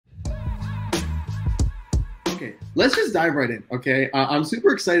Okay, let's just dive right in, okay? I'm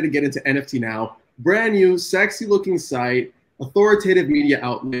super excited to get into NFT Now. Brand new, sexy looking site, authoritative media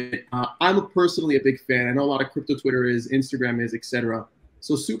outlet. I'm personally a big fan. I know a lot of crypto Twitter is, Instagram is, etc.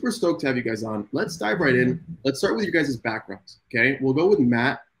 So super stoked to have you guys on. Let's dive right in. Let's start with your guys' backgrounds, okay? We'll go with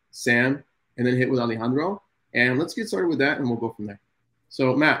Matt, Sam, and then hit with Alejandro. And let's get started with that and we'll go from there.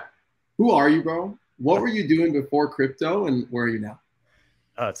 So Matt, who are you, bro? What were you doing before crypto and where are you now?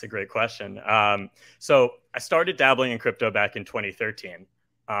 Oh, that's a great question. So I started dabbling in crypto back in 2013,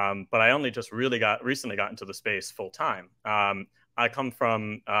 but I only just recently got into the space full time. I come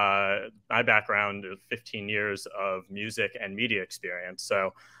from my background of 15 years of music and media experience.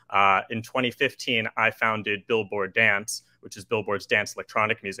 So in 2015, I founded Billboard Dance, which is Billboard's dance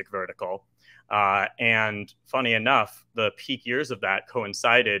electronic music vertical. And funny enough, the peak years of that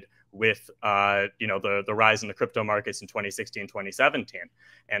coincided with the rise in the crypto markets in 2016, 2017.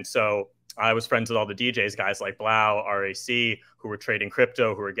 And so I was friends with all the DJs, guys like Blau, RAC, who were trading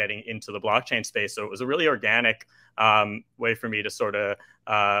crypto, who were getting into the blockchain space. So it was a really organic way for me to sort of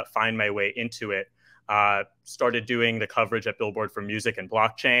find my way into it. Started doing the coverage at Billboard for music and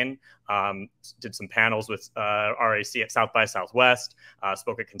blockchain, did some panels with RAC at South by Southwest,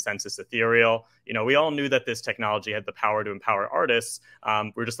 spoke at Consensus Ethereal. You know, we all knew that this technology had the power to empower artists.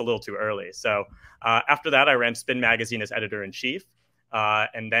 We're just a little too early. So after that, I ran Spin Magazine as editor-in-chief,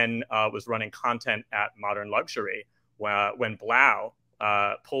 and then was running content at Modern Luxury when Blau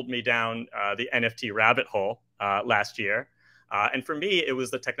pulled me down the NFT rabbit hole last year. And for me, it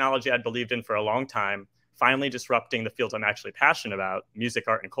was the technology I'd believed in for a long time, finally disrupting the fields I'm actually passionate about, music,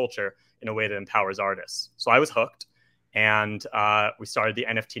 art, and culture, in a way that empowers artists. So I was hooked, and we started the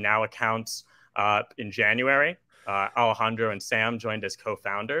NFT Now accounts in January. Alejandro and Sam joined as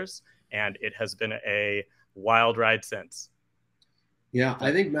co-founders, and it has been a wild ride since. Yeah,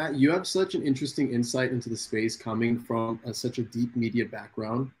 I think, Matt, you have such an interesting insight into the space coming from such a deep media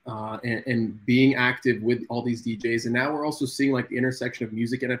background and being active with all these DJs. And now we're also seeing like the intersection of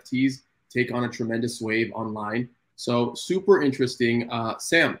music NFTs take on a tremendous wave online. So super interesting.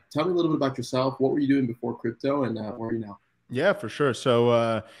 Sam, tell me a little bit about yourself. What were you doing before crypto and where are you now? Yeah, for sure.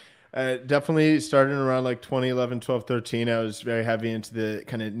 So definitely started around like 2011, 12, 13. I was very heavy into the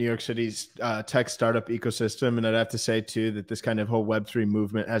kind of New York City's tech startup ecosystem. And I'd have to say, too, that this kind of whole Web3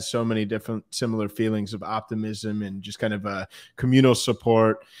 movement has so many different similar feelings of optimism and just kind of communal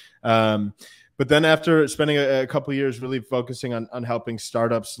support. But then after spending a couple of years really focusing on helping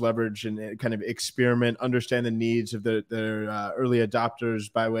startups leverage and kind of experiment, understand the needs of their early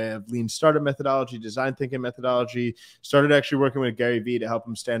adopters by way of lean startup methodology, design thinking methodology, started actually working with Gary Vee to help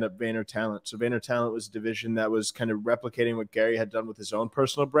him stand up Vayner Talent. So Vayner Talent was a division that was kind of replicating what Gary had done with his own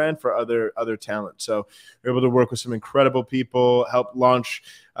personal brand for other talent. So we were able to work with some incredible people, help launch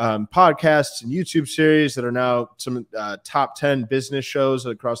podcasts and YouTube series that are now some top 10 business shows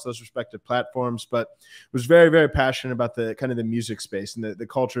across those respective platforms, but was very, very passionate about the kind of the music space and the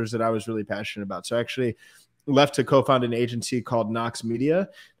cultures that I was really passionate about. So I actually left to co-found an agency called Nox Media.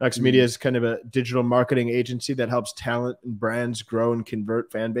 Nox Media is kind of a digital marketing agency that helps talent and brands grow and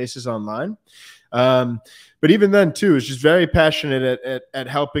convert fan bases online. But even then, too, is just very passionate at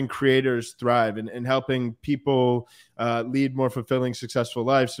helping creators thrive and helping people lead more fulfilling, successful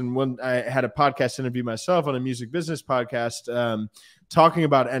lives. And when I had a podcast interview myself on a music business podcast, talking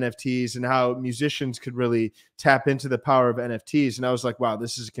about NFTs and how musicians could really tap into the power of NFTs. And I was like, wow,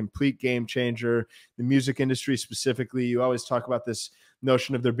 this is a complete game changer. The music industry specifically, you always talk about this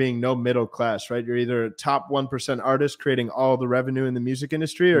notion of there being no middle class, right? You're either a top 1% artist creating all the revenue in the music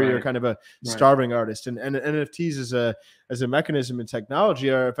industry, or you're kind of a starving artist. And NFTs as a mechanism in technology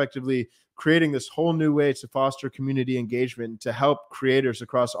are effectively creating this whole new way to foster community engagement to help creators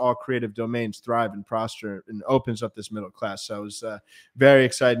across all creative domains thrive and prosper, and opens up this middle class. So it was very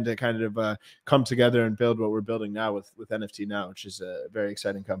exciting to kind of come together and build what we're building now with NFT Now, which is a very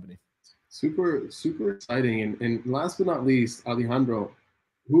exciting company. Super, super exciting. And last but not least, Alejandro,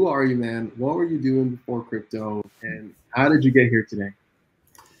 who are you, man? What were you doing before crypto and how did you get here today?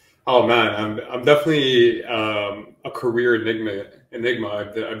 Oh man, I'm definitely a career enigma.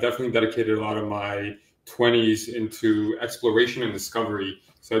 I've definitely dedicated a lot of my 20s into exploration and discovery.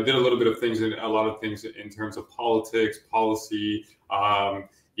 So I did a lot of things in terms of politics, policy,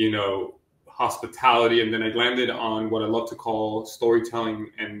 hospitality, and then I landed on what I love to call storytelling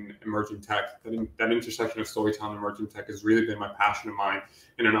and emerging tech. That intersection of storytelling and emerging tech has really been my passion of mine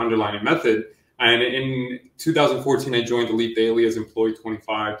and an underlying method. And in 2014, I joined Elite Daily as employee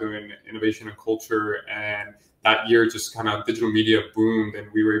 25 doing innovation and culture. And that year, just kind of digital media boomed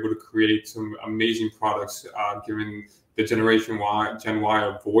and we were able to create some amazing products given the Gen Y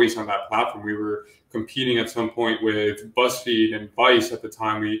of voice on that platform. We were competing at some point with BuzzFeed and Vice at the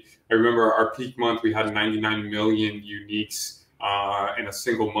time. I remember our peak month, we had 99 million uniques in a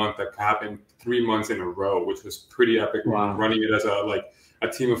single month that happened 3 months in a row, which was pretty epic. Wow. We were running it as a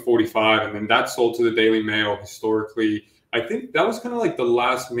team of 45, and then that sold to the Daily Mail historically. I think that was kind of like the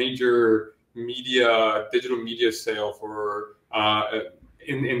last major digital media sale for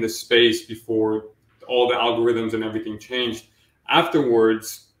in the space before all the algorithms and everything changed.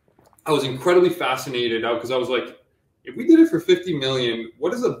 Afterwards, I was incredibly fascinated because I was like, if we did it for 50 million,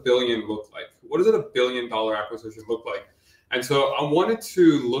 what does $1 billion look like? What does $1 billion acquisition look like? And so I wanted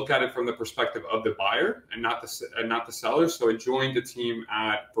to look at it from the perspective of the buyer and not the seller. So I joined the team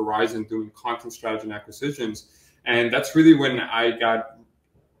at Verizon doing content strategy and acquisitions. And that's really when I got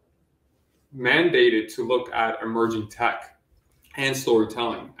mandated to look at emerging tech and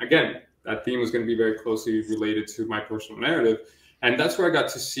storytelling. Again, that theme was going to be very closely related to my personal narrative. And that's where I got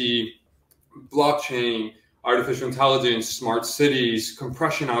to see blockchain, artificial intelligence, smart cities,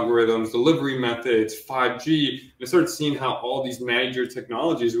 compression algorithms, delivery methods, 5G. And I started seeing how all these major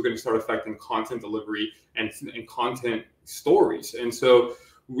technologies were going to start affecting content delivery and content stories. And so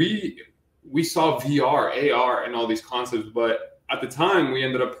we saw VR, AR, and all these concepts. But at the time, we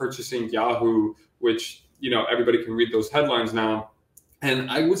ended up purchasing Yahoo, which, everybody can read those headlines now.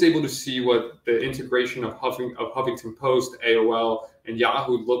 And I was able to see what the integration of Huffington Post, AOL, and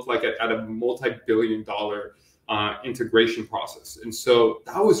Yahoo looked like at a multi-billion-dollar integration process. And so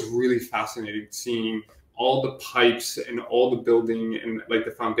that was really fascinating, seeing all the pipes and all the building and like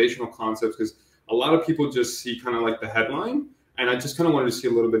the foundational concepts, because a lot of people just see kind of like the headline. And I just kind of wanted to see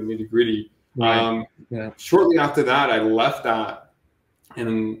a little bit nitty-gritty. Right. Shortly after that, I left that.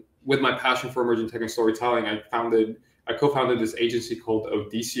 And with my passion for emerging tech and storytelling, I co-founded this agency called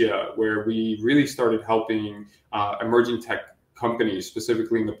Odysseus, where we really started helping emerging tech companies,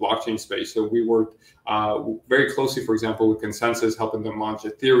 specifically in the blockchain space. So we worked very closely, for example, with Consensus, helping them launch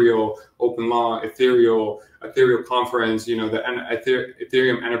Ethereum, OpenLaw, Ethereum Conference, the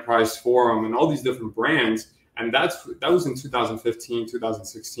Ethereum Enterprise Forum, and all these different brands. And that was in 2015,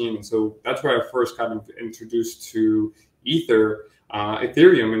 2016. And so that's where I first got introduced to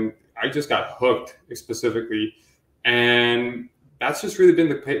Ethereum, and I just got hooked specifically. And that's just really been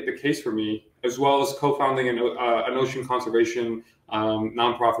the case for me, as well as co-founding an ocean conservation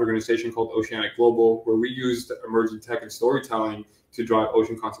nonprofit organization called Oceanic Global, where we used emerging tech and storytelling to drive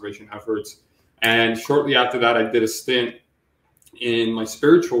ocean conservation efforts. And shortly after that, I did a stint in my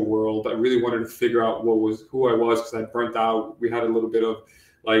spiritual world. I really wanted to figure out who I was, because I burnt out. We had a little bit of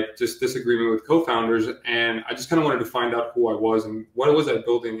just disagreement with co-founders, and I just kind of wanted to find out who I was and what was I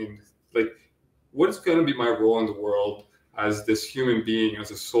building, and what's going to be my role in the world as this human being, as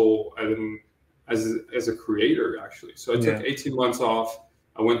a soul, and as a creator, actually. So I took 18 months off.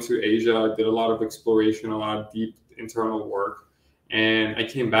 I went to Asia. I did a lot of exploration, a lot of deep internal work. And I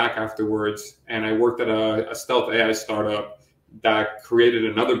came back afterwards, and I worked at a stealth AI startup that created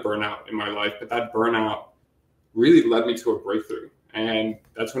another burnout in my life. But that burnout really led me to a breakthrough. And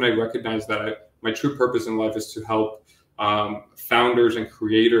that's when I recognized that my true purpose in life is to help founders and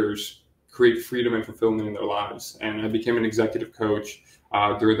creators create freedom and fulfillment in their lives. And I became an executive coach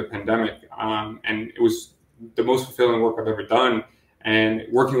during the pandemic. And it was the most fulfilling work I've ever done. And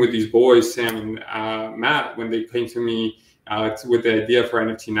working with these boys, Sam and Matt, when they came to me with the idea for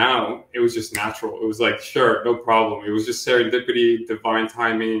nftnow, it was just natural. It was like, sure, no problem. It was just serendipity, divine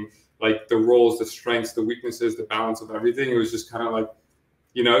timing, like the roles, the strengths, the weaknesses, the balance of everything. It was just kind of like,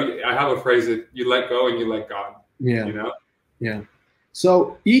 I have a phrase that you let go and you let God. Yeah.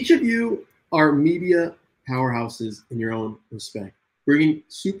 So each of you are media powerhouses in your own respect, bringing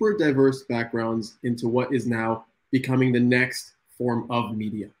super diverse backgrounds into what is now becoming the next form of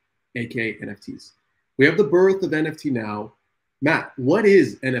media, aka NFTs. We have the birth of nftnow. Matt, what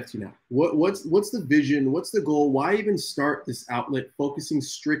is nftnow? What's the vision? What's the goal? Why even start this outlet focusing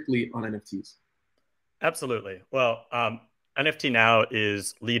strictly on NFTs? Absolutely. Well, nftnow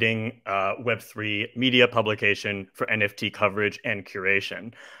is leading Web3 media publication for NFT coverage and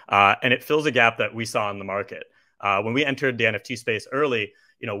curation. And it fills a gap that we saw in the market. When we entered the NFT space early,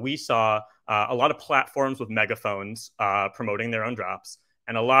 we saw a lot of platforms with megaphones promoting their own drops,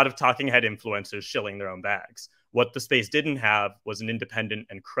 and a lot of talking head influencers shilling their own bags. What the space didn't have was an independent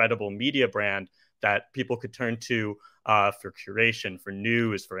and credible media brand that people could turn to for curation, for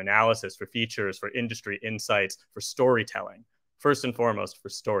news, for analysis, for features, for industry insights, for storytelling. First and foremost, for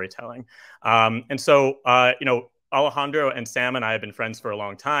storytelling. And so, Alejandro and Sam and I have been friends for a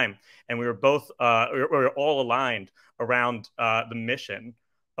long time, and we were both, we were all aligned around the mission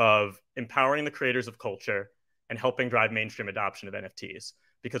of empowering the creators of culture and helping drive mainstream adoption of NFTs,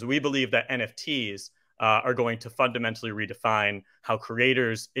 because we believe that NFTs are going to fundamentally redefine how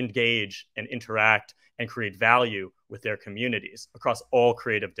creators engage and interact and create value with their communities across all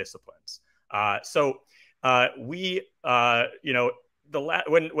creative disciplines. When we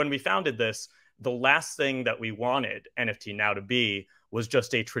founded this, the last thing that we wanted NFT Now to be was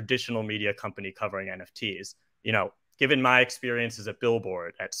just a traditional media company covering NFTs. Given my experiences at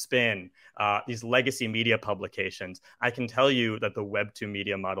Billboard, at Spin, these legacy media publications, I can tell you that the Web2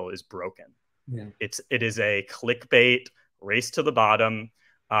 media model is broken. Yeah. It is a clickbait race to the bottom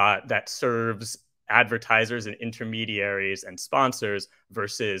that serves advertisers and intermediaries and sponsors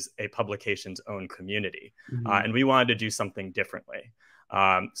versus a publication's own community. Mm-hmm. And we wanted to do something differently.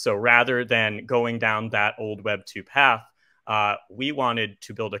 So rather than going down that old Web2 path, we wanted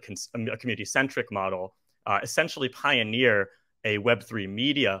to build a community-centric model, essentially pioneer a Web3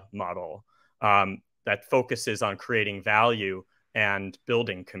 media model that focuses on creating value and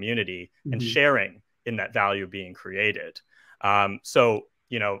building community and sharing in that value being created.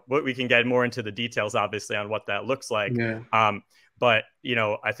 We can get more into the details, obviously, on what that looks like. Yeah. But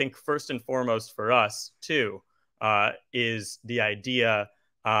I think first and foremost for us too is the idea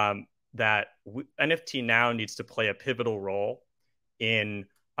that NFT Now needs to play a pivotal role in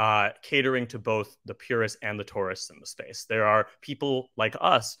catering to both the purists and the tourists in the space. There are people like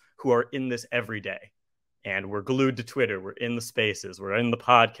us who are in this every day, and we're glued to Twitter. We're in the spaces. We're in the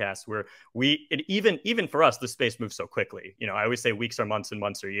podcasts. Even for us, the space moves so quickly. I always say weeks are months and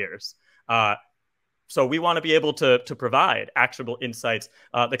months are years. So we want to be able to provide actionable insights,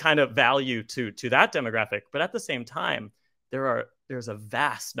 the kind of value to that demographic. But at the same time, there's a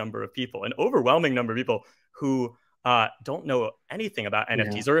vast number of people, an overwhelming number of people who don't know anything about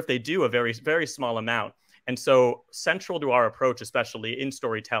NFTs, or if they do, a very, very small amount. And so central to our approach, especially in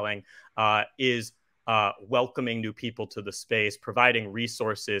storytelling, is welcoming new people to the space, providing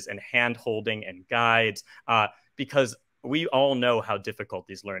resources and hand-holding and guides, because we all know how difficult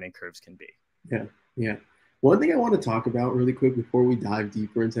these learning curves can be. Yeah. One thing I want to talk about really quick before we dive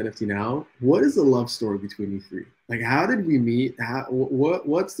deeper into NFT Now, what is the love story between you three? Like, how did we meet?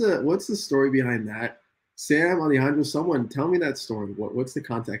 What's the story behind that? Sam, Alejandro, someone tell me that story. What's the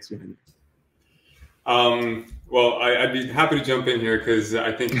context behind it? Well, I'd be happy to jump in here because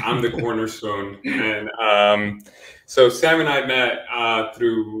I think I'm the cornerstone. And so Sam and I met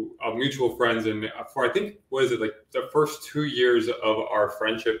through mutual friends, and for I think the first 2 years of our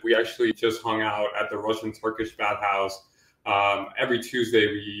friendship, we actually just hung out at the Russian Turkish bathhouse. Every Tuesday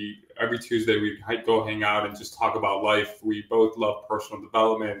we go hang out and just talk about life. We both love personal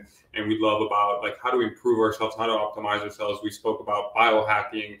development, and we love about how do we improve ourselves, how to optimize ourselves. We spoke about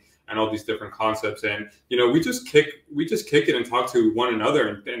biohacking and all these different concepts, and we just kick it and talk to one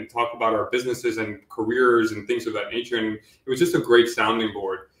another and talk about our businesses and careers and things of that nature. And it was just a great sounding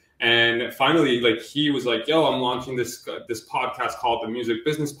board. And finally, he was like, "Yo, I'm launching this podcast called the Music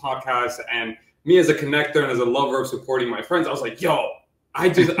Business Podcast." And me as a connector and as a lover of supporting my friends, I was like, "Yo, I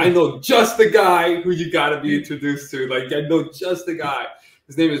know just the guy who you got to be introduced to. I know just the guy."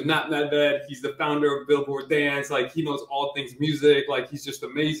 His name is Matt Medved. He's the founder of Billboard Dance. He knows all things music. He's just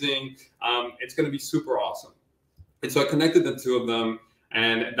amazing. It's going to be super awesome. And so I connected the two of them,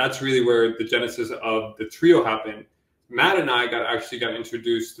 and that's really where the genesis of the trio happened. Matt and I got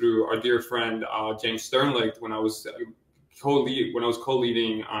introduced through our dear friend James Sternlicht when I was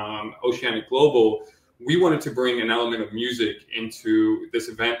co-leading Oceanic Global. We wanted to bring an element of music into this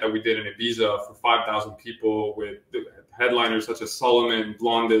event that we did in Ibiza for 5,000 people with headliners such as Solomon,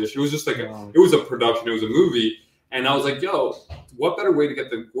 Blondish. It was just it was a production, it was a movie. And I was like, yo, what better way to get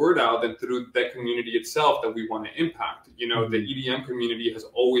the word out than through that community itself that we want to impact? The EDM community has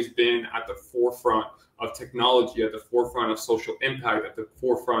always been at the forefront of technology, at the forefront of social impact, at the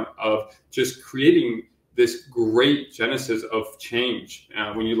forefront of just creating this great genesis of change.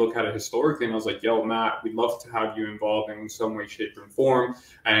 When you look at it historically, and I was like, yo, Matt, we'd love to have you involved in some way, shape, and form.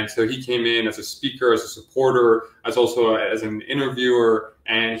 And so he came in as a speaker, as a supporter, as an interviewer,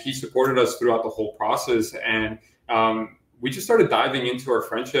 and he supported us throughout the whole process. And we just started diving into our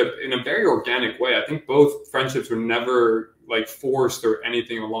friendship in a very organic way. I think both friendships were never forced or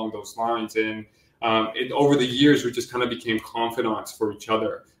anything along those lines. And over the years, we just kind of became confidants for each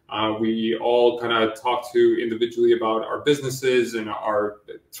other. We all kind of talked to individually about our businesses and our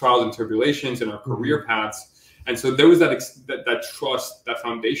trials and tribulations and our career paths. And so there was that trust, that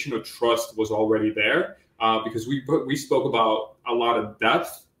foundation of trust was already there because we spoke about a lot of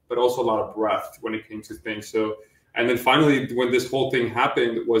depth, but also a lot of breadth when it came to things. So, and then finally, when this whole thing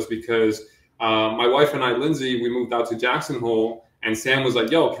happened was because my wife and I, Lindsay, we moved out to Jackson Hole. And Sam was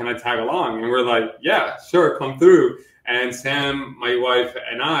like, yo, can I tag along? And we're like, yeah, sure, come through. And Sam, my wife,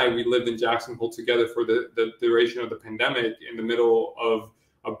 and I, we lived in Jackson Hole together for the duration of the pandemic in the middle of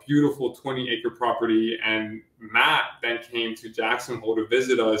a beautiful 20-acre property. And Matt then came to Jackson Hole to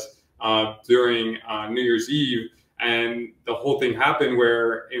visit us during New Year's Eve. And the whole thing happened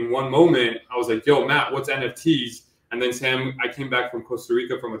where in one moment, I was like, yo, Matt, what's NFTs? And then Sam, I came back from Costa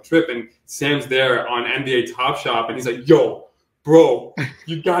Rica from a trip, and Sam's there on NBA Top Shop, and he's like, yo, bro,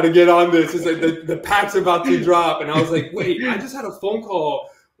 you got to get on this. It's like the pack's about to drop. And I was like, wait, I just had a phone call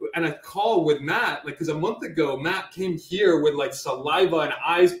and a call with Matt, like, because a month ago, Matt came here with like saliva and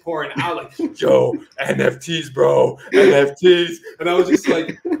eyes pouring out, like, yo, NFTs, bro, NFTs. And I was just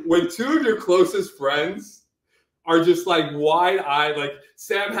like, when two of your closest friends are just like wide-eyed, like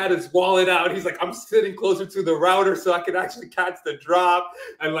Sam had his wallet out. He's like, I'm sitting closer to the router so I could actually catch the drop.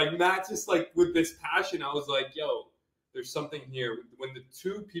 And like Matt just like with this passion, I was like, yo, there's something here. When the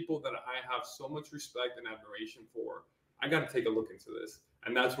two people that I have so much respect and admiration for, I got to take a look into this.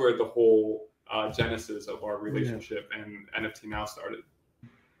 And that's where the whole genesis of our relationship and NFT Now started.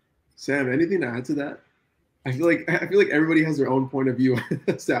 Sam, anything to add to that? I feel like everybody has their own point of view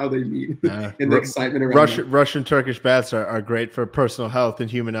as to how they meet and the excitement around Russian Turkish baths are great for personal health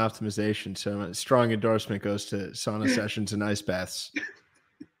and human optimization. So a strong endorsement goes to sauna sessions and ice baths.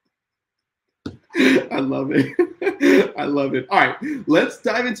 I love it. I love it. All right, let's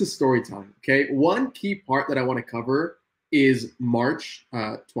dive into story time. Okay, one key part that I want to cover is March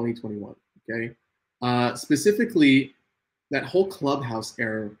 2021. Okay, specifically that whole Clubhouse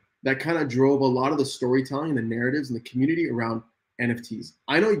era that kind of drove a lot of the storytelling and the narratives and the community around NFTs.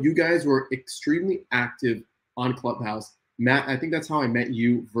 I know you guys were extremely active on Clubhouse. Matt, I think that's how I met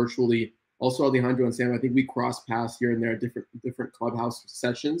you virtually. Also, Alejandro and Sam, I think we crossed paths here and there at different Clubhouse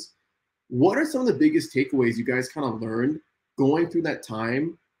sessions. What are some of the biggest takeaways you guys kind of learned going through that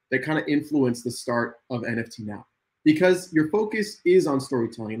time that kind of influenced the start of NFT Now? Because your focus is on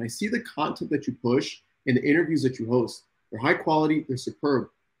storytelling, and I see the content that you push and the interviews that you host. They're high quality, they're superb.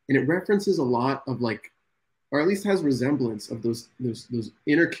 And it references a lot of like, or at least has resemblance of those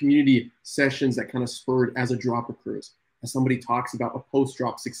inner community sessions that kind of spurred as a drop occurs, as somebody talks about a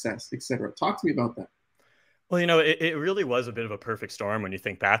post-drop success, etc. Talk to me about that. Well, it really was a bit of a perfect storm when you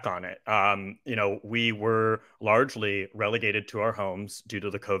think back on it. We were largely relegated to our homes due to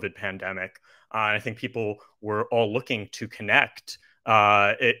the COVID pandemic. And I think people were all looking to connect.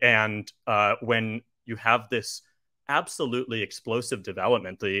 When you have this absolutely explosive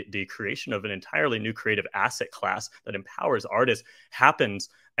development, the creation of an entirely new creative asset class that empowers artists happens,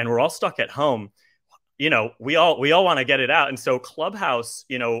 and we're all stuck at home. We all want to get it out, and so Clubhouse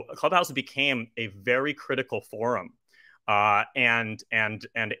became a very critical forum and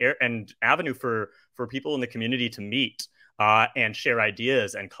avenue for people in the community to meet and share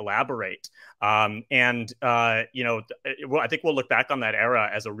ideas and collaborate. I think we'll look back on that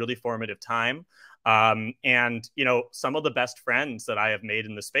era as a really formative time. Some of the best friends that I have made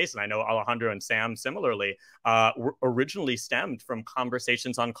in the space, and I know Alejandro and Sam similarly, were originally stemmed from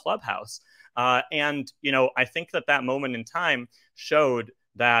conversations on Clubhouse. I think that moment in time showed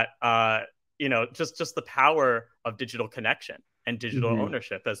that, just the power of digital connection and digital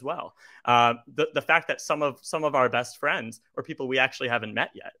ownership as well. The fact that some of our best friends are people we actually haven't met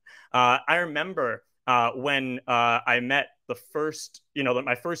yet. I remember when I met the first,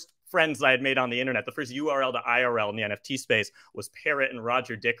 my first friends I had made on the internet, the first URL to IRL in the NFT space was Parrot and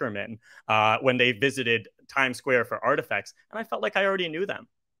Roger Dickerman when they visited Times Square for Artifacts. And I felt like I already knew them,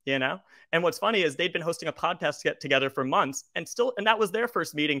 And what's funny is they'd been hosting a podcast together for months and that was their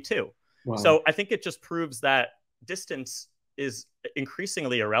first meeting too. Wow. So I think it just proves that distance is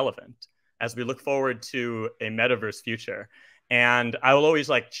increasingly irrelevant as we look forward to a metaverse future. And I will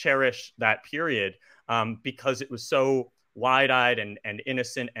always cherish that period because it was so wide-eyed and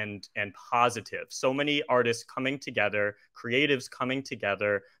innocent and positive. So many artists coming together, creatives coming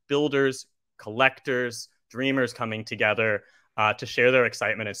together, builders, collectors, dreamers coming together to share their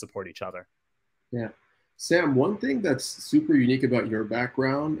excitement and support each other. Yeah. Sam, one thing that's super unique about your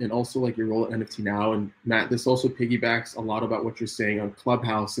background and also your role at NFT Now, and Matt, this also piggybacks a lot about what you're saying on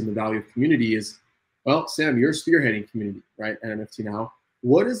Clubhouse and the value of community is, well, Sam, you're spearheading community, right, at NFT Now.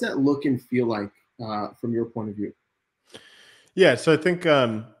 What does that look and feel like from your point of view? Yeah, so I think,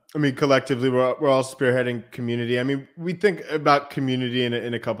 collectively, we're all spearheading community. We think about community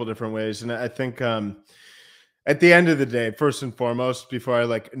in a couple different ways. And I think at the end of the day, first and foremost, before I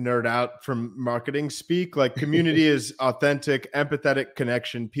nerd out from marketing speak, community is authentic, empathetic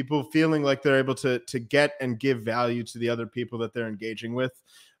connection, people feeling like they're able to get and give value to the other people that they're engaging with.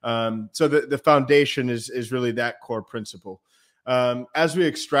 So the foundation is really that core principle. As we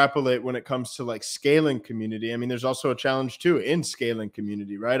extrapolate when it comes to like scaling community, I mean, there's also a challenge too in scaling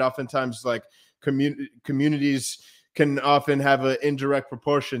community, right? Oftentimes like communities can often have an indirect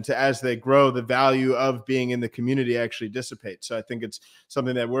proportion to, as they grow, the value of being in the community actually dissipates. So I think it's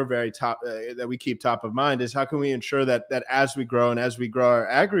something that we're very that we keep top of mind, is how can we ensure that as we grow and as we grow our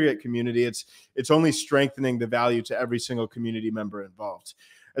aggregate community, it's only strengthening the value to every single community member involved.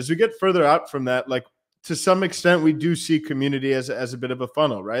 As we get further out from that, like to some extent, we do see community as a bit of a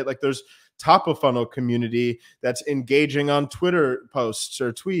funnel, right? Like there's top of funnel community that's engaging on Twitter posts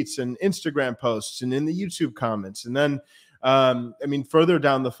or tweets and Instagram posts and in the YouTube comments. And then, I mean, further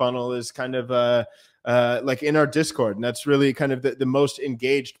down the funnel is kind of like in our Discord. And that's really kind of the most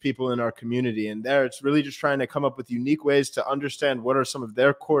engaged people in our community. And there it's really just trying to come up with unique ways to understand what are some of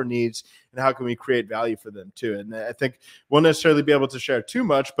their core needs and how can we create value for them too. And I think won't necessarily be able to share too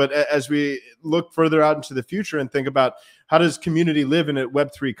much, but as we look further out into the future and think about how does community live in a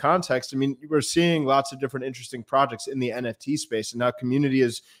Web3 context, I mean, we're seeing lots of different interesting projects in the NFT space, and now community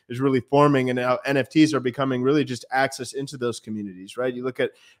is really forming, and now NFTs are becoming really just access into those communities, right? You look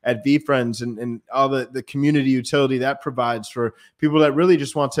at VFriends and all the community utility that provides for people that really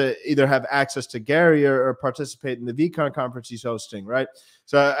just want to either have access to Gary or participate in the VCon conference he's hosting, right?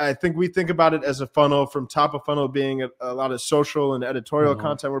 So I think we think about it as a funnel, from top of funnel being a lot of social and editorial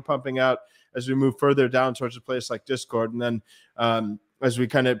content we're pumping out as we move further down towards a place like Discord. And then as we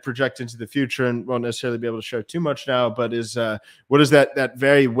kind of project into the future, and won't necessarily be able to share too much now, but what does that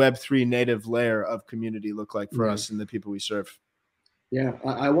very Web3 native layer of community look like for us and the people we serve? Yeah,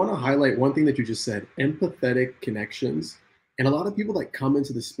 I want to highlight one thing that you just said, empathetic connections. And a lot of people that come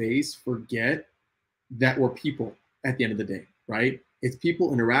into the space forget that we're people at the end of the day, right? It's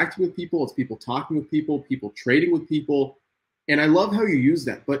people interacting with people, it's people talking with people trading with people. And I love how you use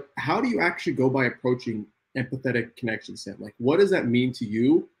that, but how do you actually go by approaching empathetic connections, Sam? Like, what does that mean to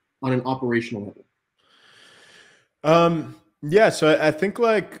you on an operational level? Yeah, so I think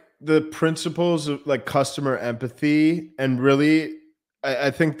like the principles of like customer empathy, and really, I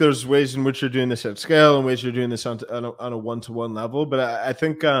think there's ways in which you're doing this at scale and ways you're doing this on a one-to-one level. But I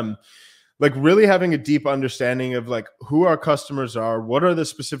think like really having a deep understanding of like who our customers are, what are the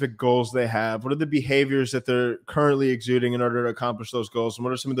specific goals they have, what are the behaviors that they're currently exuding in order to accomplish those goals, and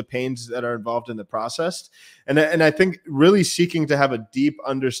what are some of the pains that are involved in the process. And I think really seeking to have a deep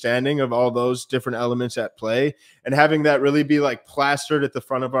understanding of all those different elements at play, and having that really be like plastered at the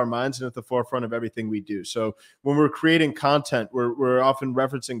front of our minds and at the forefront of everything we do. So when we're creating content, we're often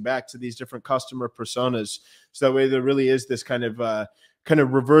referencing back to these different customer personas. So that way there really is this kind of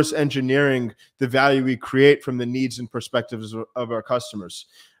reverse engineering the value we create from the needs and perspectives of our customers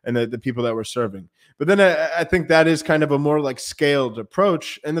and the people that we're serving. But then I think that is kind of a more like scaled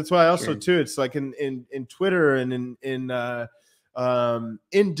approach. And that's why also too, it's like in Twitter and in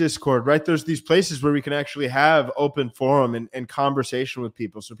Discord, right? There's these places where we can actually have open forum and conversation with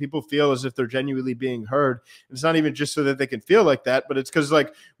people. So people feel as if they're genuinely being heard. And it's not even just so that they can feel like that, but it's because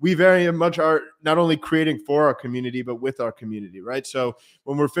like we very much are not only creating for our community, but with our community, right? So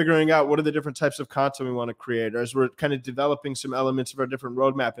when we're figuring out what are the different types of content we want to create, or as we're kind of developing some elements of our different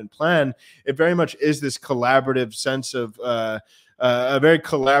roadmap and plan, it very much is this collaborative sense of a very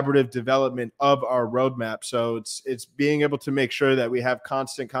collaborative development of our roadmap. So it's being able to make sure that we have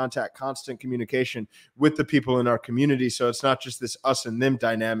constant contact, constant communication with the people in our community. So it's not just this us and them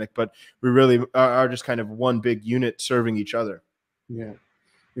dynamic, but we really are just kind of one big unit serving each other. Yeah,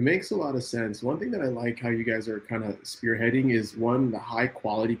 it makes a lot of sense. One thing that I like how you guys are kind of spearheading is, one, the high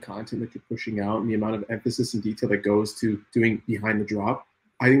quality content that you're pushing out and the amount of emphasis and detail that goes to doing behind the drop.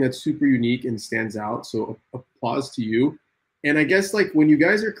 I think that's super unique and stands out. So applause to you. And I guess like when you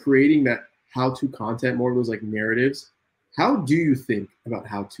guys are creating that how-to content, more of those like narratives, how do you think about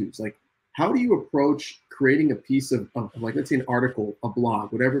how-tos? Like, how do you approach creating a piece of like, let's say an article, a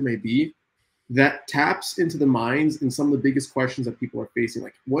blog, whatever it may be, that taps into the minds and some of the biggest questions that people are facing?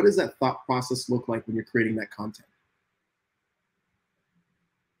 Like, what does that thought process look like when you're creating that content?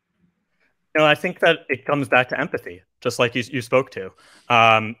 I think that it comes back to empathy, just like you spoke to.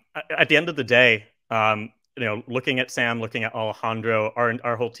 At the end of the day, looking at Sam, looking at Alejandro,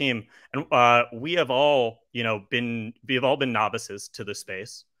 our whole team, and we have all been novices to this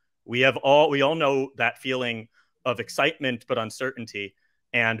space. We all know that feeling of excitement but uncertainty,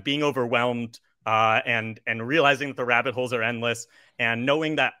 and being overwhelmed, and realizing that the rabbit holes are endless, and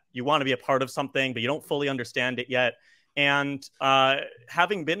knowing that you want to be a part of something but you don't fully understand it yet. And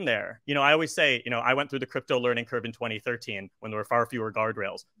having been there, I always say, I went through the crypto learning curve in 2013 when there were far fewer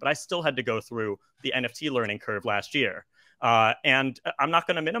guardrails, but I still had to go through the NFT learning curve last year. And I'm not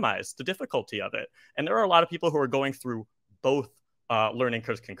going to minimize the difficulty of it. And there are a lot of people who are going through both learning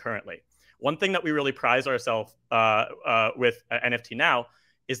curves concurrently. One thing that we really prize ourselves with NFT Now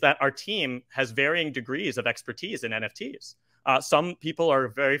is that our team has varying degrees of expertise in NFTs. Some people are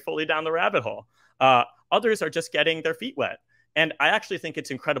very fully down the rabbit hole. Others are just getting their feet wet. And I actually think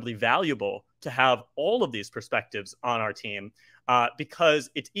it's incredibly valuable to have all of these perspectives on our team because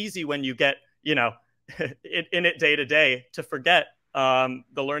it's easy when you get, in it day to day to forget the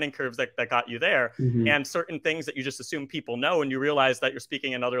learning curves that got you there and certain things that you just assume people know, and you realize that you're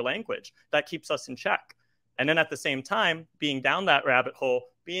speaking another language. That keeps us in check. And then at the same time, being down that rabbit hole,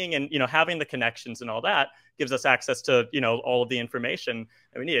 being in, having the connections and all that gives us access to, all of the information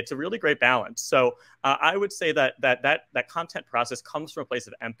that we need. It's a really great balance. So I would say that content process comes from a place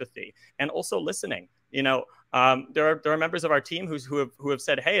of empathy and also listening. There are members of our team who have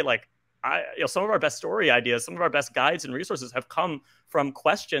said, hey, like, some of our best story ideas, some of our best guides and resources have come from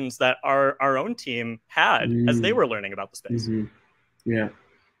questions that our own team had as they were learning about the space. Yeah,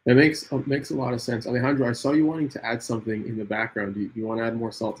 that makes a lot of sense. Alejandro, I saw you wanting to add something in the background. Do you want to add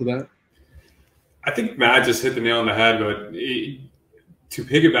more salt to that? I think Matt just hit the nail on the head, but to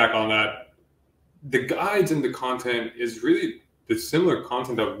piggyback on that, the guides and the content is really the similar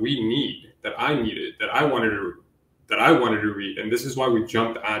content that we need, that I needed, that I wanted to read. And this is why we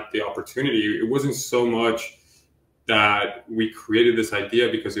jumped at the opportunity. It wasn't so much that we created this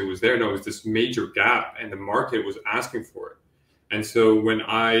idea because it was there. No, it was this major gap and the market was asking for it. And so when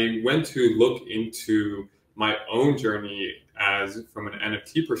I went to look into my own journey from an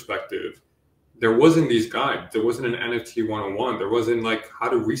NFT perspective, there wasn't these guides. There wasn't an NFT 101. There wasn't like how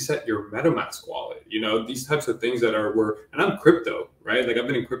to reset your MetaMask wallet. These types of things that and I'm crypto, right? Like I've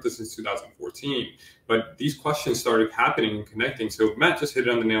been in crypto since 2014, but these questions started happening and connecting. So Matt just hit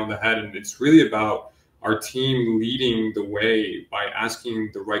it on the nail on the head. And it's really about our team leading the way by asking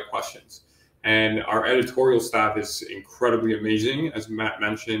the right questions. And our editorial staff is incredibly amazing. As Matt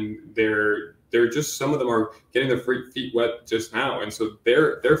mentioned, they're just, some of them are getting their feet wet just now. And so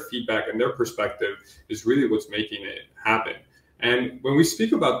their feedback and their perspective is really what's making it happen. And when we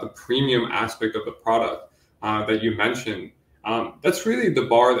speak about the premium aspect of the product that you mentioned, that's really the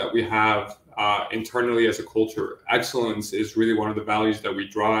bar that we have internally as a culture. Excellence is really one of the values that we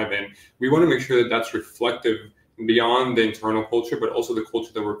drive. And we want to make sure that that's reflective beyond the internal culture, but also the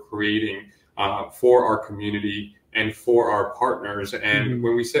culture that we're creating for our community and for our partners. And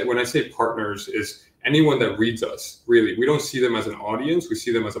when I say partners, is anyone that reads us, really. We don't see them as an audience, we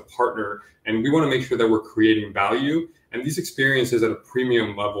see them as a partner, and we want to make sure that we're creating value. And these experiences at a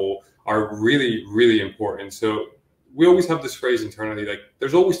premium level are really, really important. So we always have this phrase internally, like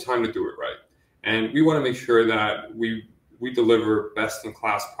there's always time to do it right. And we want to make sure that we deliver best in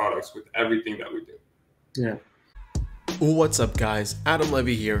class products with everything that we do. Yeah. What's up, guys? Adam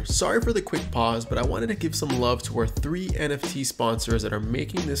Levy here. Sorry for the quick pause, but I wanted to give some love to our 3 NFT sponsors that are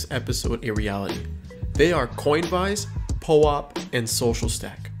making this episode a reality. They are Coinvise, POAP, and Social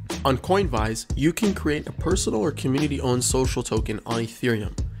Stack. On Coinvise, you can create a personal or community-owned social token on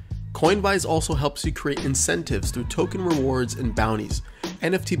Ethereum. Coinvise also helps you create incentives through token rewards and bounties,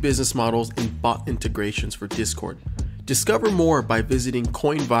 NFT business models, and bot integrations for Discord. Discover more by visiting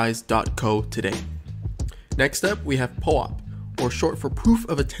coinvise.co today. Next up, we have POAP, or short for Proof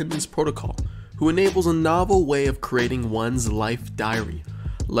of Attendance Protocol, who enables a novel way of creating one's life diary.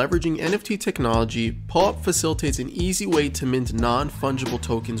 Leveraging NFT technology, POAP facilitates an easy way to mint non-fungible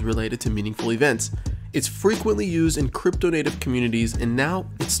tokens related to meaningful events. It's frequently used in crypto-native communities, and now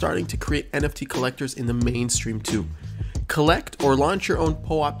it's starting to create NFT collectors in the mainstream too. Collect or launch your own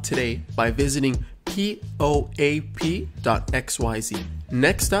POAP today by visiting poap.xyz.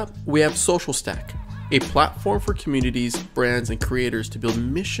 Next up, we have Social Stack, a platform for communities, brands, and creators to build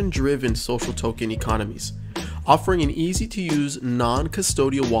mission-driven social token economies. Offering an easy-to-use,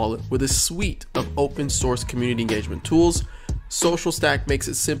 non-custodial wallet with a suite of open-source community engagement tools, Social Stack makes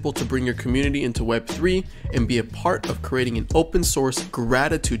it simple to bring your community into Web3 and be a part of creating an open-source,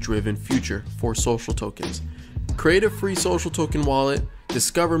 gratitude-driven future for social tokens. Create a free social token wallet,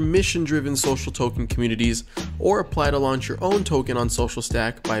 discover mission-driven social token communities, or apply to launch your own token on Social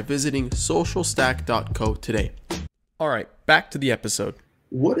Stack by visiting socialstack.co today. All right, back to the episode.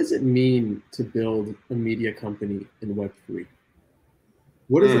 What does it mean to build a media company in Web3?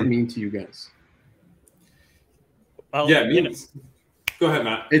 What does it mean to you guys? Well, Go ahead,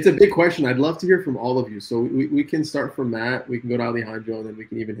 Matt. It's a big question. I'd love to hear from all of you. So we can start from Matt, we can go to Alejandro, and then we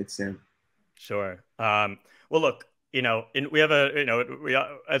can even hit Sam. Sure. Well, look, we have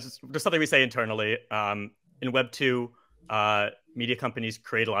there's something we say internally. In Web 2, media companies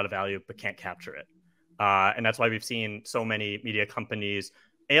create a lot of value but can't capture it, and that's why we've seen so many media companies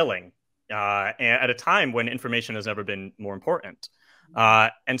ailing at a time when information has never been more important.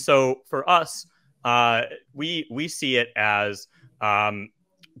 And so for us, we see it as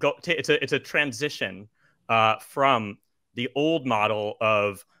it's a transition from the old model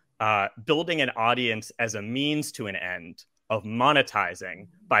of building an audience as a means to an end, of monetizing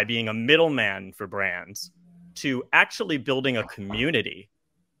by being a middleman for brands, to actually building a community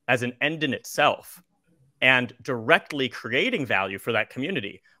as an end in itself and directly creating value for that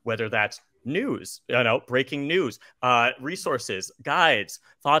community, whether that's news, breaking news, resources, guides,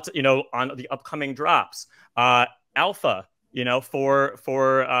 thoughts, on the upcoming drops, alpha, for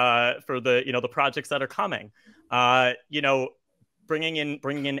the, the projects that are coming, bringing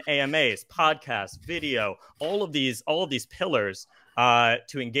in AMAs, podcasts, video, all of these pillars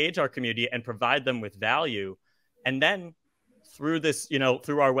to engage our community and provide them with value. And then through this,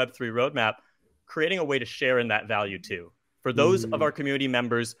 through our Web3 roadmap, creating a way to share in that value too. For those of our community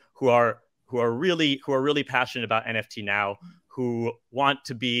members who are really passionate about NFT now, who want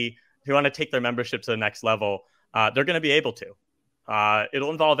to take their membership to the next level, they're going to be able to.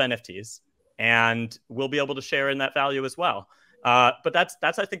 It'll involve NFTs, and we'll be able to share in that value as well. But that's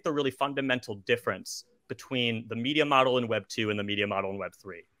I think the really fundamental difference between the media model in Web 2 and the media model in Web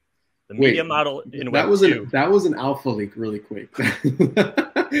 3. The media model in Web 2. That was an alpha leak really quick.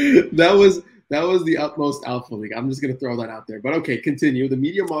 That was the utmost alpha leak. I'm just going to throw that out there. But okay, continue. The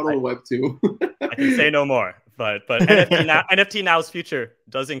media model in Web 2. I can say no more. But NFT Now's future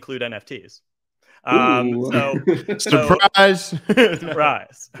does include NFTs. Surprise.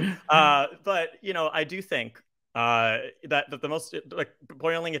 Surprise. But I do think that the most, like,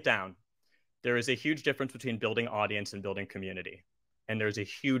 boiling it down, there is a huge difference between building audience and building community. And there's a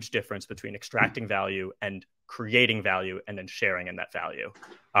huge difference between extracting value and creating value and then sharing in that value.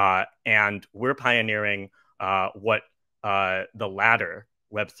 And we're pioneering what the latter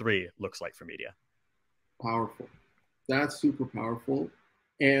Web3 looks like for media. Powerful. That's super powerful.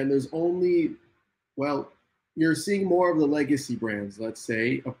 And there's you're seeing more of the legacy brands, let's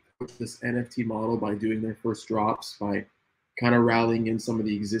say, approach this NFT model by doing their first drops, by kind of rallying in some of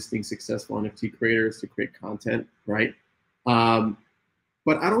the existing successful NFT creators to create content, right?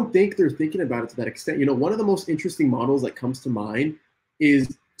 But I don't think they're thinking about it to that extent. One of the most interesting models that comes to mind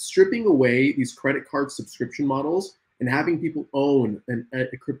is stripping away these credit card subscription models and having people own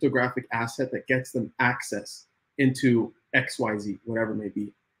a cryptographic asset that gets them access into XYZ, whatever it may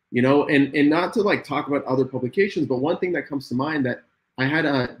be. And not to talk about other publications, but one thing that comes to mind that I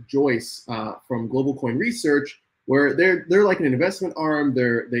had Joyce from Global Coin Research, where they're like an investment arm.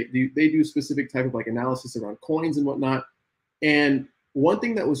 They do specific type of analysis around coins and whatnot. And one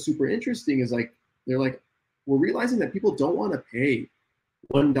thing that was super interesting is we're realizing that people don't want to pay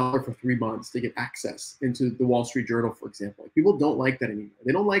 $1 for 3 months to get access into the Wall Street Journal, for example. People don't like that anymore.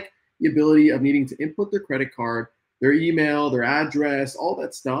 They don't like the ability of needing to input their credit card, their email, their address, all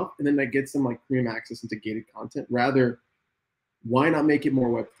that stuff, and then that gets them premium access into gated content. Rather, why not make it more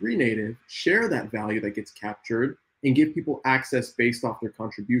Web3 native, share that value that gets captured, and give people access based off their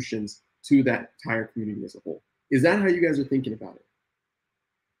contributions to that entire community as a whole? Is that how you guys are thinking about it?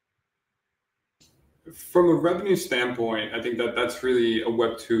 From a revenue standpoint, I think that's really a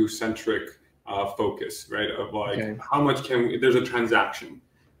Web 2 centric focus, right? Of how much there's a transaction,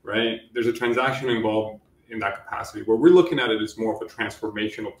 right? There's a transaction involved in that capacity. Where we're looking at it is more of a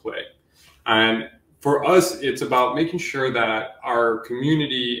transformational play. And for us, it's about making sure that our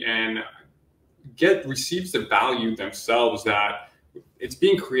community receives the value themselves that it's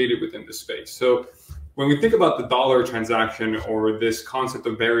being created within the space. So when we think about the dollar transaction or this concept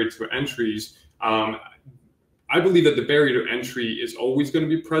of barrier to entries, I believe that the barrier to entry is always going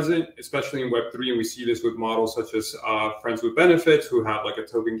to be present, especially in Web3. And we see this with models such as Friends with Benefits, who have a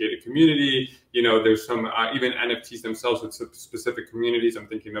token gated community. There's some even NFTs themselves with specific communities. I'm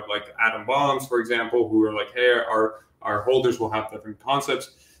thinking of Atom Bombs, for example, who are hey, our holders will have different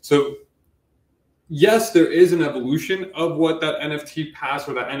concepts. So yes, there is an evolution of what that NFT pass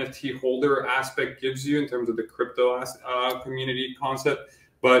or that NFT holder aspect gives you in terms of the crypto community concept.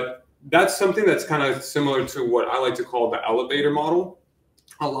 But that's something that's kind of similar to what I like to call the elevator model.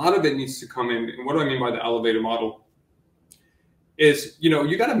 A lot of it needs to come in. And what do I mean by the elevator model? Is,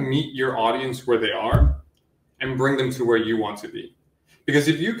 you got to meet your audience where they are and bring them to where you want to be. Because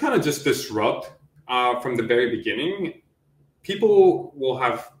if you kind of just disrupt from the very beginning, people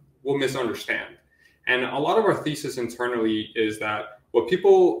will misunderstand. And a lot of our thesis internally is that what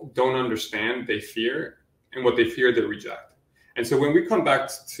people don't understand, they fear, and what they fear, they reject. And so when we come back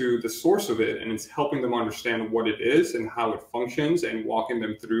to the source of it, and it's helping them understand what it is and how it functions, and walking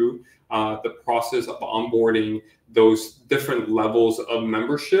them through the process of onboarding those different levels of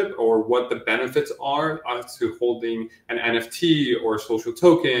membership, or what the benefits are to holding an NFT or a social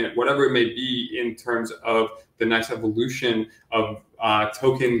token, whatever it may be, in terms of the next evolution of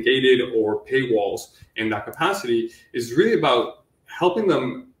token gated or paywalls in that capacity, is really about helping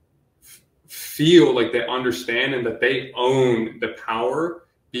them feel like they understand and that they own the power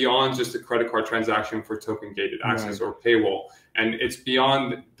beyond just a credit card transaction for token gated access or paywall. And it's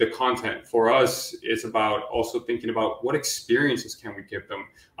beyond the content. For us, it's about also thinking about what experiences can we give them?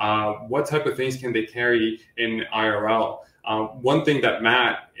 What type of things can they carry in IRL? One thing that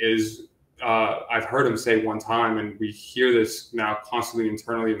Matt is, I've heard him say one time, and we hear this now constantly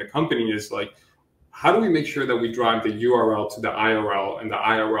internally in the company, is like, how do we make sure that we drive the URL to the IRL and the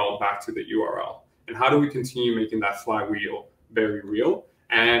IRL back to the URL? And how do we continue making that flywheel very real?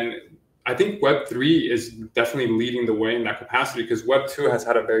 And I think Web3 is definitely leading the way in that capacity, because Web2 has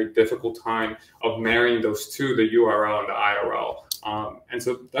had a very difficult time of marrying those two, the URL and the IRL. And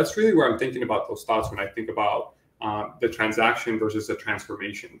so that's really where I'm thinking about those thoughts when I think about the transaction versus the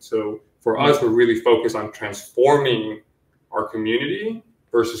transformation. So for us, we're really focused on transforming our community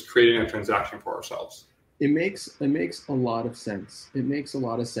versus creating a transaction for ourselves. It makes a lot of sense. It makes a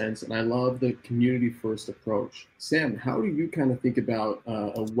lot of sense, and I love the community first approach. Sam, how do you kind of think about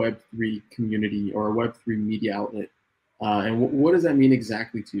a Web3 community or a Web3 media outlet, and what does that mean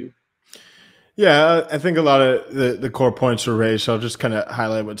exactly to you? Yeah, I think a lot of the core points were raised, so I'll just kind of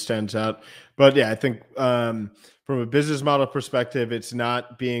highlight what stands out. But yeah, I think from a business model perspective, it's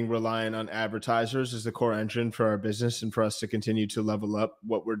not being reliant on advertisers as the core engine for our business and for us to continue to level up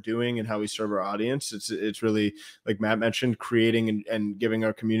what we're doing and how we serve our audience. It's really, like Matt mentioned, creating and giving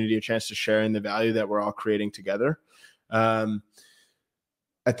our community a chance to share in the value that we're all creating together.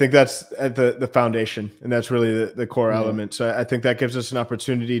 I think that's at the foundation, and that's really the core element. So I think that gives us an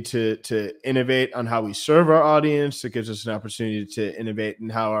opportunity to innovate on how we serve our audience. It gives us an opportunity to innovate in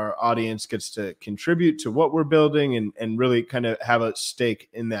how our audience gets to contribute to what we're building, and really kind of have a stake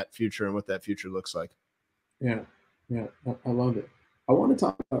in that future and what that future looks like. Yeah, I love it. I want to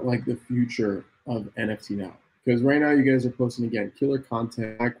talk about like the future of NFT now, because right now you guys are posting, again, killer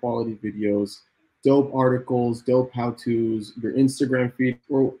content, high quality videos, dope articles, dope how-tos, your Instagram feed,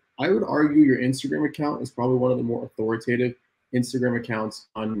 or I would argue your Instagram account is probably one of the more authoritative Instagram accounts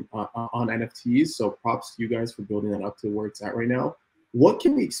on NFTs. So props to you guys for building that up to where it's at right now. What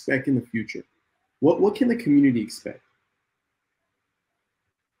can we expect in the future? What can the community expect?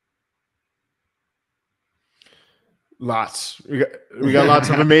 Lots. We got lots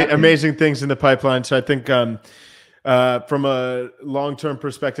of amazing things in the pipeline. So I think from a long-term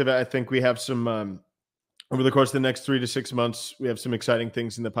perspective, I think we have some, over the course of the next 3 to 6 months, we have some exciting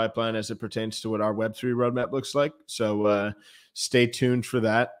things in the pipeline as it pertains to what our Web3 roadmap looks like. So stay tuned for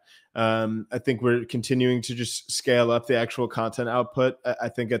that. I think we're continuing to just scale up the actual content output. I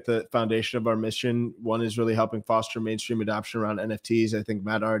think at the foundation of our mission, one is really helping foster mainstream adoption around NFTs. I think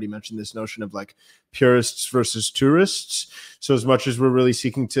Matt already mentioned this notion of like purists versus tourists. So as much as we're really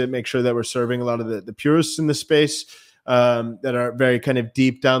seeking to make sure that we're serving a lot of the purists in the space, that are very kind of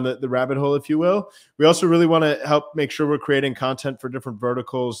deep down the rabbit hole, if you will. We also really want to help make sure we're creating content for different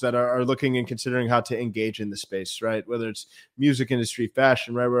verticals that are looking and considering how to engage in the space, right? Whether it's music industry,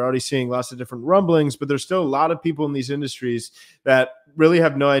 fashion, right? We're already seeing lots of different rumblings, but there's still a lot of people in these industries that really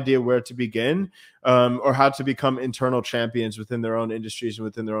have no idea where to begin, or how to become internal champions within their own industries and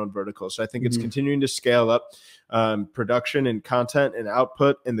within their own verticals. So I think it's continuing to scale up production and content and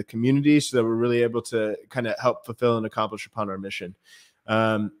output in the community so that we're really able to kind of help fulfill and accomplish upon our mission.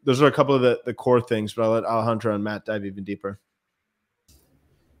 Those are a couple of the core things, but I'll let Alejandro and Matt dive even deeper.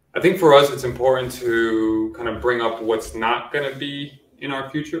 I think for us, it's important to kind of bring up what's not going to be in our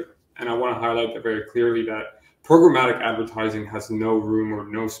future. And I want to highlight that very clearly, that programmatic advertising has no room or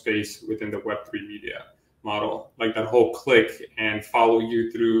no space within the Web3 media model. Like that whole click and follow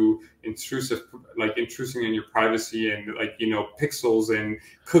you through intruding in your privacy and pixels and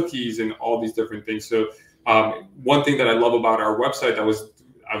cookies and all these different things. So one thing that I love about our website that was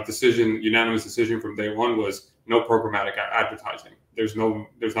a unanimous decision from day one was no programmatic advertising. There's not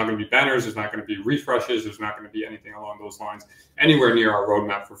going to be banners. There's not going to be refreshes. There's not going to be anything along those lines anywhere near our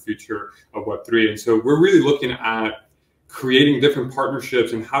roadmap for future of Web3. And so we're really looking at creating different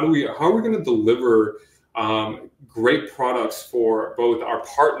partnerships and how are we going to deliver great products for both our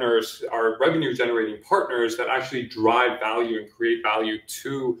partners, our revenue generating partners that actually drive value and create value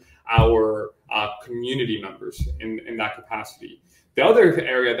to our community members in that capacity. The other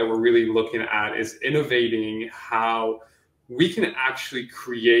area that we're really looking at is innovating how we can actually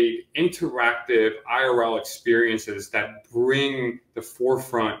create interactive IRL experiences that bring the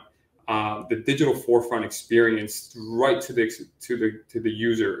forefront, the digital forefront experience right to the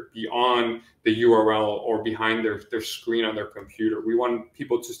user, beyond the URL or behind their screen on their computer. We want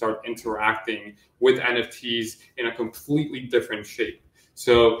people to start interacting with NFTs in a completely different shape.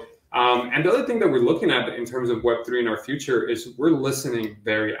 So, and the other thing that we're looking at in terms of Web3 in our future is we're listening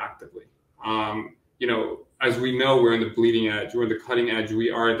very actively. You know, as we know, we're in the bleeding edge, we're in the cutting edge,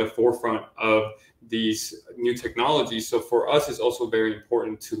 we are at the forefront of these new technologies. So for us, it's also very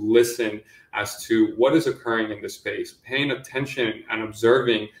important to listen as to what is occurring in the space, paying attention and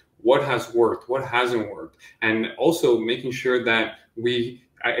observing what has worked, what hasn't worked, and also making sure that we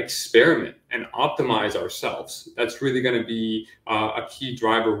experiment and optimize ourselves. That's really going to be a key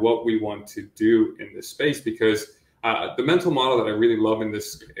driver of what we want to do in this space, because the mental model that I really love in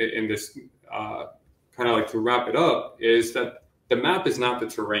this kind of like to wrap it up is that the map is not the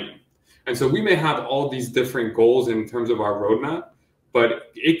terrain. And so we may have all these different goals in terms of our roadmap,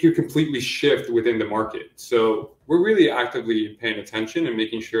 but it could completely shift within the market. So we're really actively paying attention and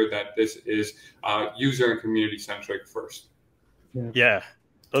making sure that this is user and community centric first. Yeah,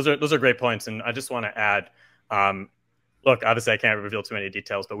 those are great points. And I just want to add, look, obviously I can't reveal too many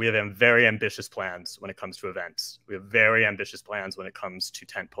details, but we have very ambitious plans when it comes to events. We have very ambitious plans when it comes to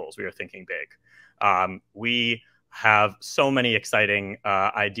tent poles. We are thinking big. We have so many exciting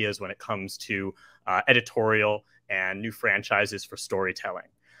ideas when it comes to editorial and new franchises for storytelling.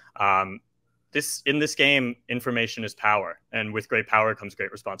 In this game, information is power, and with great power comes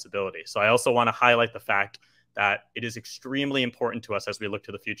great responsibility. So I also want to highlight the fact that it is extremely important to us as we look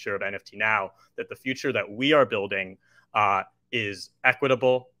to the future of NFT Now, that the future that we are building is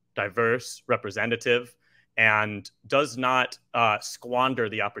equitable, diverse, representative, and does not squander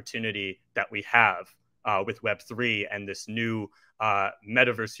the opportunity that we have with Web3 and this new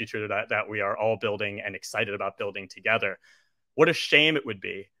metaverse future that we are all building and excited about building together. What a shame it would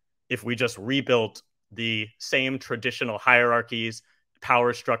be if we just rebuilt the same traditional hierarchies,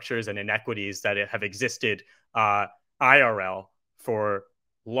 power structures, and inequities that have existed IRL for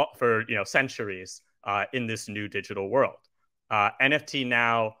centuries in this new digital world. NFT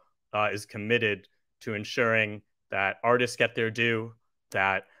Now is committed to ensuring that artists get their due,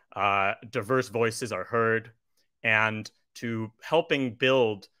 that diverse voices are heard, and to helping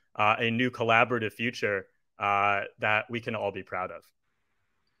build a new collaborative future that we can all be proud of.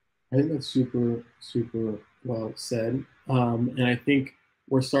 I think that's super, super well said. And I think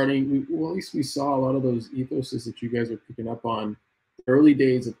we're starting, well, at least we saw a lot of those ethoses that you guys are picking up on the early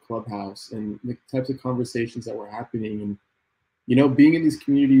days of Clubhouse and the types of conversations that were happening. And, you know, being in these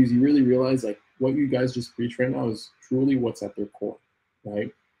communities, you really realize like what you guys just preach right now is truly what's at their core, right?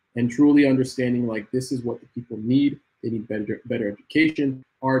 And truly understanding like this is what the people need. They need better education.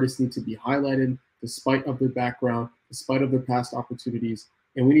 Artists need to be highlighted despite of their background, despite of their past opportunities.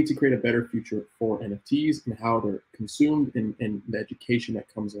 And we need to create a better future for NFTs and how they're consumed and the education that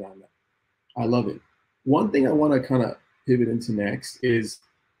comes around that. I love it. One thing I want to kind of pivot into next is,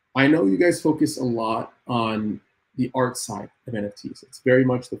 I know you guys focus a lot on the art side of NFTs. It's very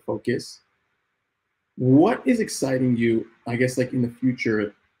much the focus. What is exciting you, I guess, like in the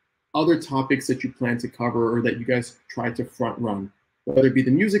future, other topics that you plan to cover or that you guys try to front run, whether it be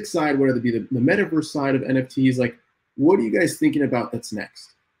the music side, whether it be the metaverse side of NFTs, like what are you guys thinking about that's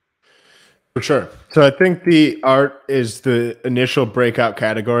next? For sure. So I think the art is the initial breakout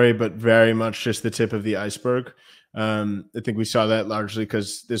category, but very much just the tip of the iceberg. I think we saw that largely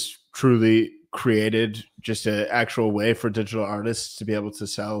because this truly created just an actual way for digital artists to be able to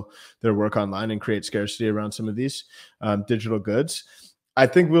sell their work online and create scarcity around some of these digital goods. I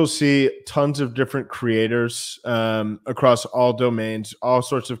think we'll see tons of different creators across all domains, all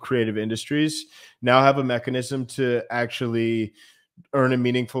sorts of creative industries now have a mechanism to actually earn a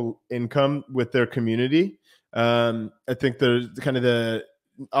meaningful income with their community. I think there's kind of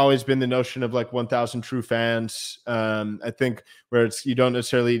always been the notion of like 1,000 true fans. I think where you don't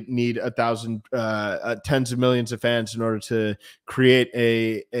necessarily need 1,000, tens of millions of fans in order to create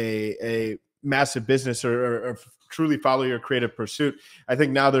a massive business or truly follow your creative pursuit. I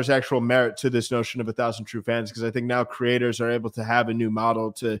think now there's actual merit to this notion of 1,000 true fans, because I think now creators are able to have a new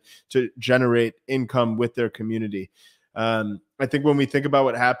model to generate income with their community. I think when we think about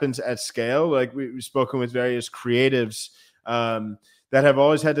what happens at scale, like we've spoken with various creatives that have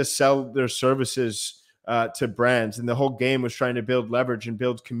always had to sell their services to brands, and the whole game was trying to build leverage and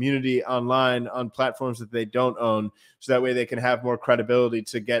build community online on platforms that they don't own, so that way they can have more credibility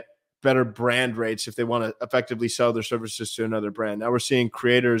to get better brand rates if they want to effectively sell their services to another brand. Now we're seeing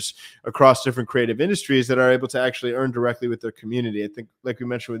creators across different creative industries that are able to actually earn directly with their community. I think, like we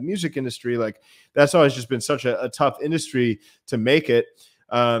mentioned with music industry, like that's always just been such a tough industry to make it.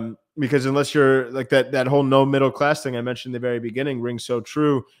 Because unless you're like that whole no middle class thing I mentioned in the very beginning rings so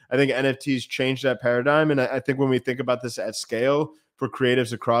true. I think NFTs change that paradigm. And I think when we think about this at scale for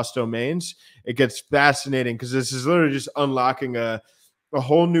creatives across domains, it gets fascinating because this is literally just unlocking a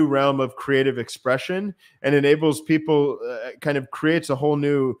whole new realm of creative expression and enables people, kind of creates a whole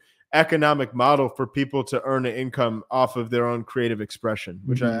new economic model for people to earn an income off of their own creative expression,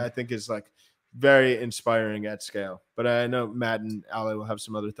 which I think is like very inspiring at scale. But I know Matt and Ale will have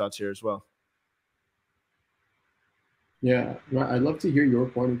some other thoughts here as well. Yeah, I'd love to hear your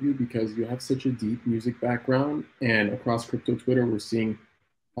point of view because you have such a deep music background, and across crypto Twitter, we're seeing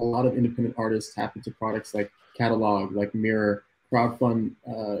a lot of independent artists tap into products like Catalog, like Mirror, crowdfund,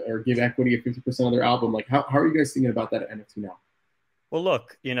 or give equity of 50% of their album. Like, how are you guys thinking about that at NFT now? Well,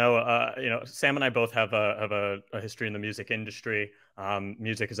 look, Sam and I both have a history in the music industry.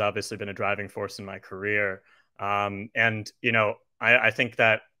 Music has obviously been a driving force in my career, and I think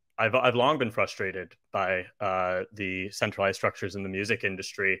that I've long been frustrated by the centralized structures in the music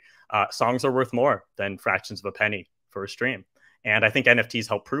industry. Songs are worth more than fractions of a penny for a stream, and I think NFTs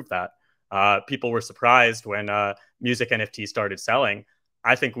help prove that. People were surprised when music NFTs started selling.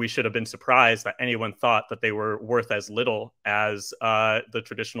 I think we should have been surprised that anyone thought that they were worth as little as the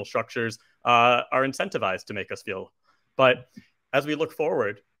traditional structures are incentivized to make us feel. But as we look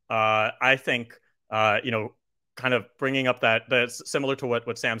forward, I think, kind of bringing up that's similar to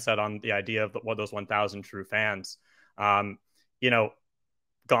what Sam said on the idea of what those 1,000 true fans, gone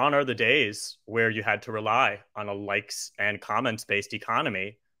are the days where you had to rely on a likes and comments based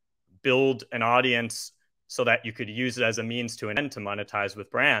economy, build an audience so that you could use it as a means to an end to monetize with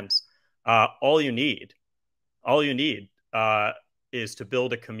brands. All you need is to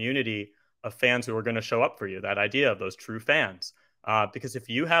build a community of fans who are going to show up for you, that idea of those true fans. Because if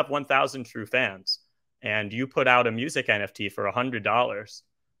you have 1,000 true fans and you put out a music NFT for $100,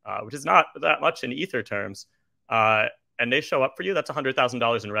 which is not that much in Ether terms, and they show up for you, that's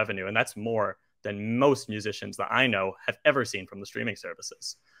 $100,000 in revenue. And that's more than most musicians that I know have ever seen from the streaming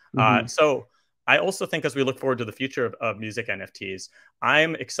services. So I also think as we look forward to the future of music NFTs,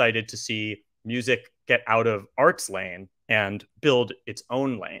 I'm excited to see music get out of art's lane and build its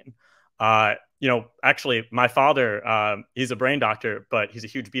own lane. Actually, my father, he's a brain doctor, but he's a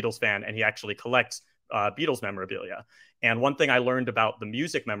huge Beatles fan, and he actually collects Beatles memorabilia. And one thing I learned about the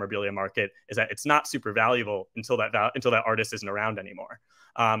music memorabilia market is that it's not super valuable until that artist isn't around anymore.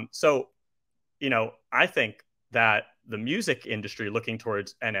 So I think that the music industry looking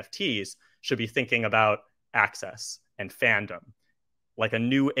towards NFTs should be thinking about access and fandom, like a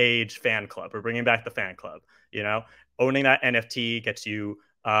new age fan club. We're bringing back the fan club. Owning that NFT gets you,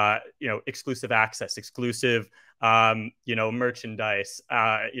 exclusive access, exclusive, merchandise,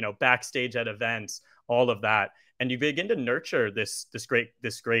 backstage at events, all of that. And you begin to nurture this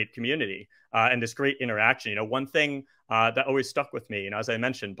great community and this great interaction. One thing that always stuck with me, as I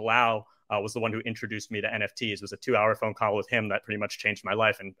mentioned, Blau was the one who introduced me to NFTs. It was a 2-hour phone call with him that pretty much changed my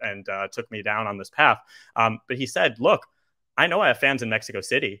life and took me down on this path. But he said, look, I know I have fans in Mexico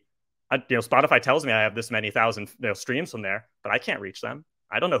City. Spotify tells me I have this many thousand streams from there, but I can't reach them.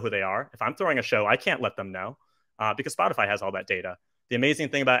 I don't know who they are. If I'm throwing a show, I can't let them know because Spotify has all that data. The amazing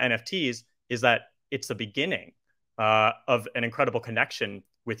thing about NFTs is that it's the beginning of an incredible connection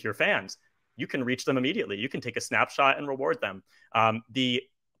with your fans. You can reach them immediately. You can take a snapshot and reward them. The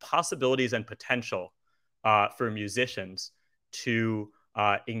possibilities and potential for musicians to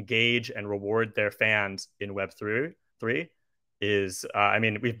engage and reward their fans in Web3 is,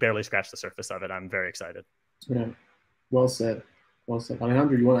 we've barely scratched the surface of it. I'm very excited. Yeah. Well said.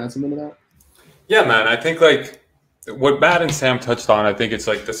 Alejandro, you want to add something to that? Yeah, man. I think like what Matt and Sam touched on, I think it's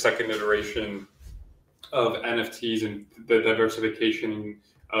like the second iteration of NFTs and the diversification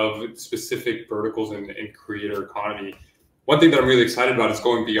of specific verticals in creator economy. One thing that I'm really excited about is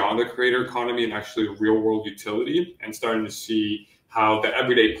going beyond the creator economy and actually real world utility and starting to see how the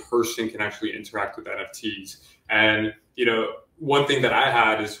everyday person can actually interact with NFTs. And, one thing that I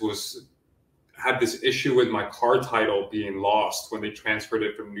had had this issue with my car title being lost when they transferred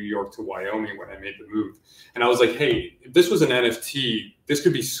it from New York to Wyoming when I made the move. And I was like, hey, if this was an NFT, this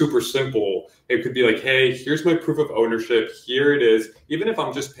could be super simple. It could be like, hey, here's my proof of ownership. Here it is. Even if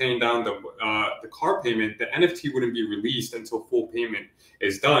I'm just paying down the car payment, the NFT wouldn't be released until full payment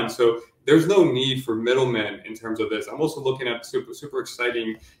is done. So there's no need for middlemen in terms of this. I'm also looking at super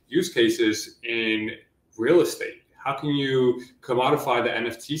exciting use cases in real estate. How can you commodify the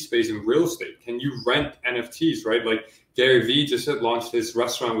NFT space in real estate? Can you rent NFTs, right? Like Gary Vee just launched his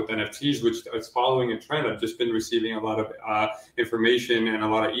restaurant with NFTs, which is following a trend. I've just been receiving a lot of information and a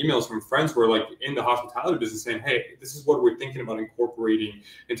lot of emails from friends who are like in the hospitality business saying, hey, this is what we're thinking about incorporating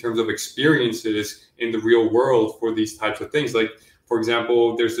in terms of experiences in the real world for these types of things. Like, for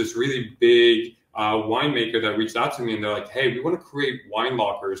example, there's this really big winemaker that reached out to me and they're like, hey, we want to create wine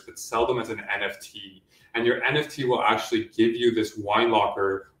lockers, but sell them as an NFT. And your NFT will actually give you this wine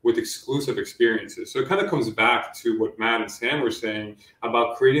locker with exclusive experiences. So it kind of comes back to what Matt and Sam were saying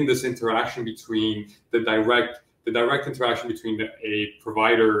about creating this interaction between the direct interaction between a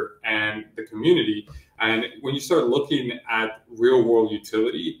provider and the community. And when you start looking at real world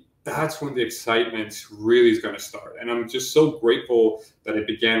utility, that's when the excitement really is going to start. And I'm just so grateful that it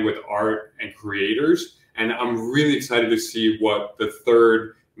began with art and creators. And I'm really excited to see what the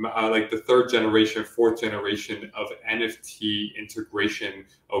third generation, fourth generation of NFT integration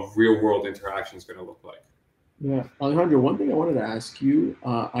of real world interaction is going to look like. Yeah, Alejandro, one thing I wanted to ask you,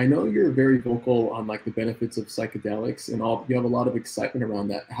 I know you're very vocal on like the benefits of psychedelics and all, you have a lot of excitement around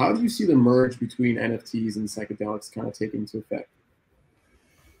that. How do you see the merge between NFTs and psychedelics kind of taking into effect?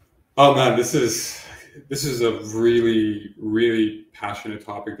 Oh man, this is a really, really passionate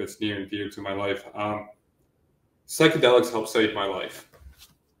topic that's near and dear to my life. Psychedelics helped save my life.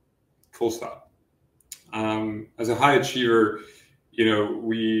 Full stop. As a high achiever,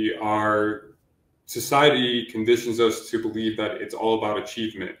 society conditions us to believe that it's all about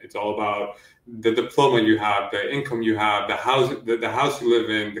achievement. It's all about the diploma you have, the income you have, the house you live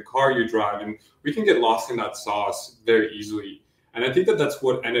in, the car you drive, and we can get lost in that sauce very easily. And I think that that's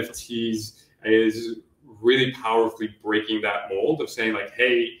what NFTs is really powerfully breaking that mold of saying like,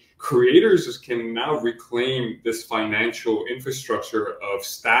 hey, creators can now reclaim this financial infrastructure of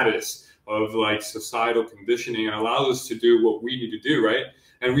status, of like societal conditioning, and allows us to do what we need to do, right?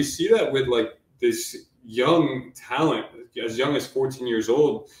 And we see that with like this young talent, as young as 14 years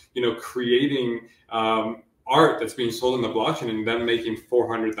old, creating art that's being sold in the blockchain and then making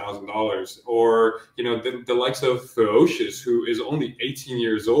 $400,000, or the likes of Ferocious, who is only 18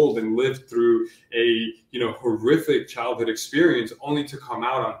 years old and lived through a horrific childhood experience, only to come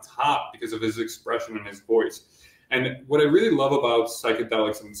out on top because of his expression and his voice. And what I really love about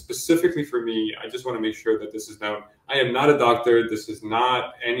psychedelics, and specifically for me, I just want to make sure that this is known. I am not a doctor. This is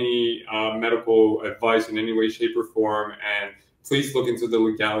not any medical advice in any way, shape, or form. And please look into the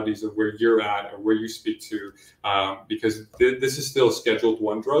legalities of where you're at or where you speak to, because this is still a Scheduled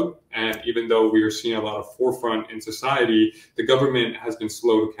 1 drug. And even though we are seeing a lot of forefront in society, the government has been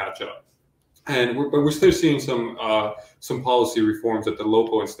slow to catch up. And we're still seeing some policy reforms at the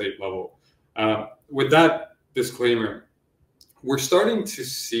local and state level. With that disclaimer, we're starting to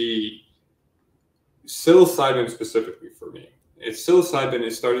see psilocybin specifically for me. Psilocybin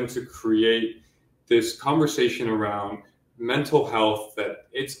is starting to create this conversation around mental health, that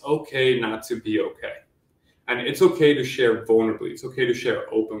it's okay not to be okay. And it's okay to share vulnerably. It's okay to share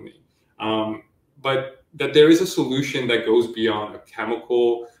openly. But that there is a solution that goes beyond a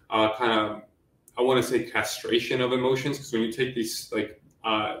chemical kind of, I want to say, castration of emotions. Because when you take these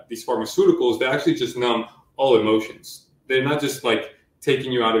pharmaceuticals, they actually just numb all emotions. They're not just like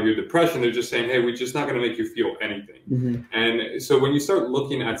taking you out of your depression. They're just saying, hey, we're just not going to make you feel anything. Mm-hmm. And so when you start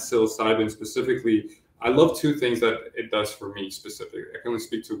looking at psilocybin specifically, I love two things that it does for me specifically. I can only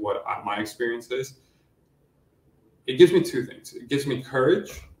speak to what my experience is. It gives me two things. It gives me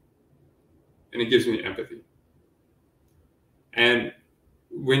courage and it gives me empathy. And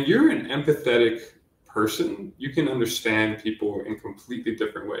when you're an empathetic person, you can understand people in completely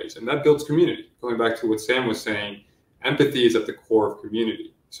different ways. And that builds community. Going back to what Sam was saying, empathy is at the core of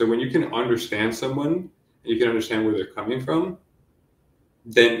community. So when you can understand someone and you can understand where they're coming from,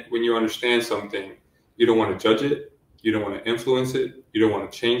 then when you understand something, you don't want to judge it, you don't want to influence it, you don't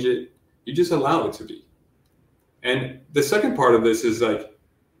want to change it, you just allow it to be. And the second part of this is like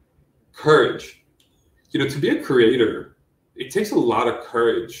courage. To be a creator, it takes a lot of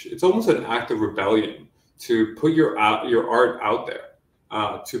courage. It's almost an act of rebellion to put your art out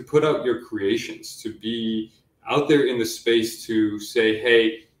there, to put out your creations, to be out there in the space to say,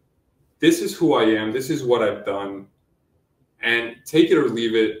 hey, this is who I am, this is what I've done, and take it or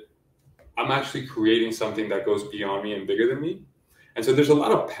leave it. I'm actually creating something that goes beyond me and bigger than me. And so there's a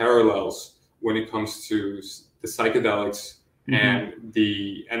lot of parallels when it comes to the psychedelics and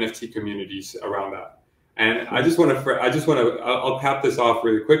the NFT communities around that. And I'll cap this off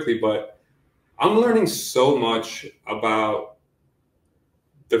really quickly, but I'm learning so much about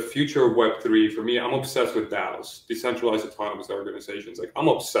the future of Web3, for me, I'm obsessed with DAOs, decentralized autonomous organizations. Like, I'm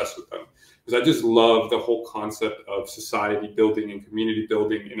obsessed with them because I just love the whole concept of society building and community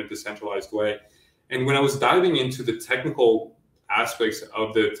building in a decentralized way. And when I was diving into the technical aspects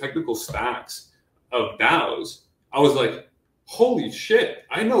of the technical stacks of DAOs, I was like, holy shit,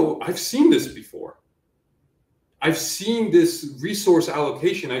 I've seen this before. I've seen this resource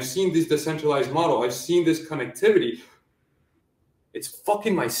allocation. I've seen this decentralized model. I've seen this connectivity. It's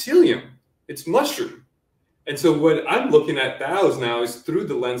fucking mycelium. It's mushroom. And so what I'm looking at DAOs now is through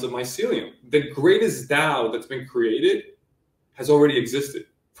the lens of mycelium. The greatest DAO that's been created has already existed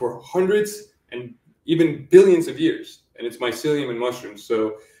for hundreds and even billions of years. And it's mycelium and mushrooms.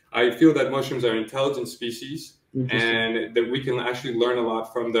 So I feel that mushrooms are intelligent species and that we can actually learn a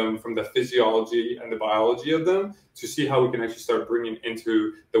lot from them, from the physiology and the biology of them, to see how we can actually start bringing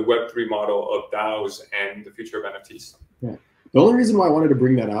into the Web3 model of DAOs and the future of NFTs. Yeah. The only reason why I wanted to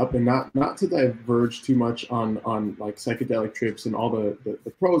bring that up, and not to diverge too much on like psychedelic trips and all the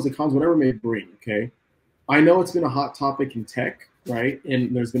pros, the cons, whatever it may bring, okay? I know it's been a hot topic in tech, right?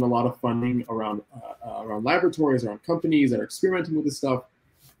 And there's been a lot of funding around laboratories, around companies that are experimenting with this stuff.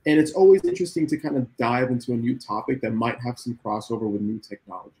 And it's always interesting to kind of dive into a new topic that might have some crossover with new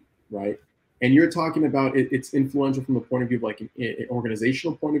technology, right? And you're talking about it's influential from the point of view of like an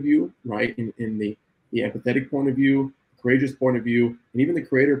organizational point of view, right? In the empathetic point of view, courageous point of view, and even the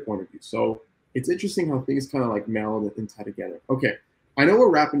creator point of view. So it's interesting how things kind of like meld and tie together. Okay, I know we're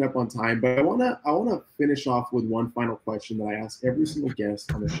wrapping up on time, but I wanna finish off with one final question that I ask every single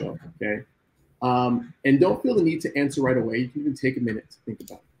guest on the show. Okay, and don't feel the need to answer right away. You can even take a minute to think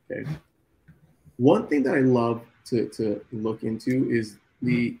about it. Okay, one thing that I love to look into is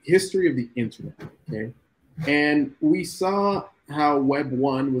the history of the internet. Okay, and we saw how Web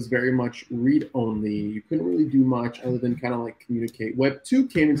 1 was very much read-only. You couldn't really do much other than kind of like communicate. Web 2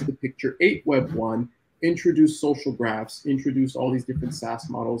 came into the picture, ate Web 1, introduced social graphs, introduced all these different SaaS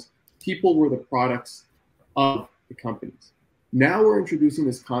models. People were the products of the companies. Now we're introducing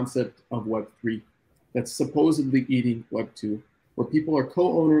this concept of Web 3 that's supposedly eating Web 2, where people are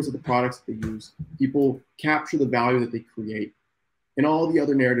co-owners of the products that they use. People capture the value that they create, and all the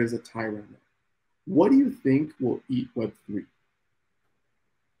other narratives that tie around that. What do you think will eat Web 3?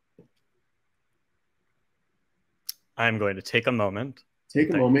 I'm going to take a moment.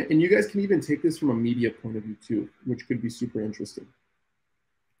 Take a moment, and you guys can even take this from a media point of view too, which could be super interesting.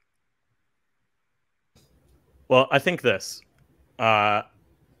 Well, I think this,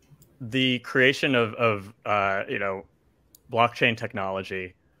 the creation of blockchain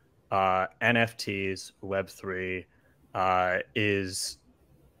technology, NFTs, Web3, is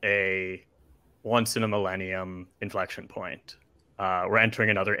a once in a millennium inflection point. We're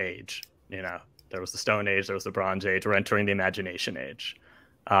entering another age, There was the Stone Age, there was the Bronze Age. We're entering the Imagination Age.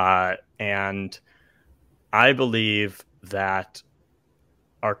 And I believe that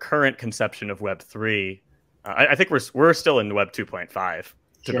our current conception of Web3, I think we're still in Web 2.5,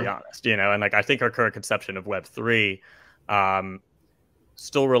 to be honest, and like I think our current conception of Web3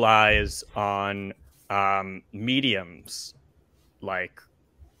 still relies on mediums like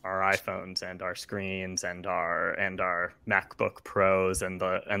our iPhones and our screens and our MacBook Pros and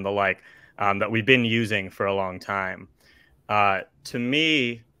the like. That we've been using for a long time. To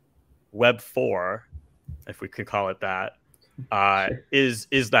me, Web 4, if we could call it that, is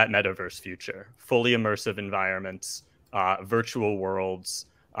that metaverse future. Fully immersive environments, virtual worlds,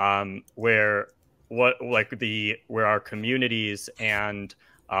 where our communities and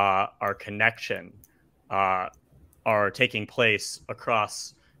our connection are taking place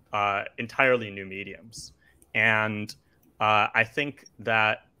across entirely new mediums. And I think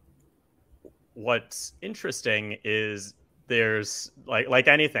that what's interesting is there's like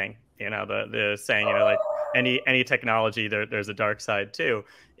anything, the saying, like any technology, there's a dark side too,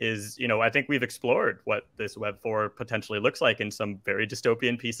 is, I think we've explored what this Web 4 potentially looks like in some very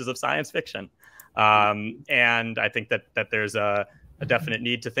dystopian pieces of science fiction. And I think that there's a definite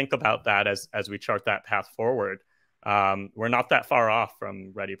need to think about that as we chart that path forward. We're not that far off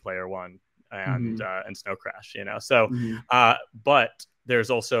from Ready Player One and Snow Crash, so, but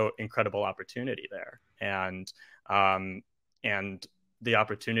there's also incredible opportunity there, and the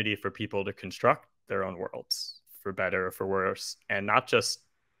opportunity for people to construct their own worlds, for better or for worse, and not just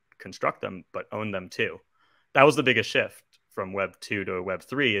construct them, but own them too. That was the biggest shift from Web 2 to Web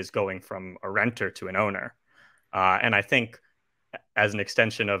 3, is going from a renter to an owner. And I think as an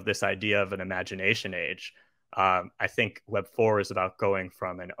extension of this idea of an imagination age, I think Web 4 is about going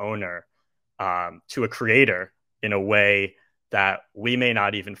from an owner to a creator in a way that we may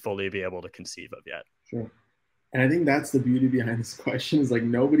not even fully be able to conceive of yet. Sure. And I think that's the beauty behind this question is like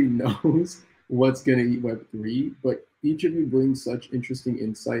nobody knows what's going to eat Web3, but each of you brings such interesting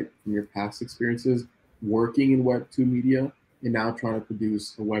insight from your past experiences working in Web2 media and now trying to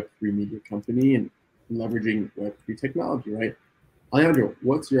produce a Web3 media company and leveraging Web3 technology, right? Alejandro,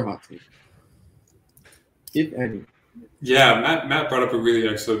 what's your hot take, if any? Yeah, Matt brought up a really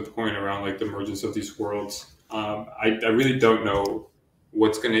excellent point around like the emergence of these worlds. I really don't know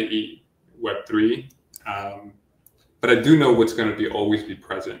what's going to eat Web3, but I do know what's going to always be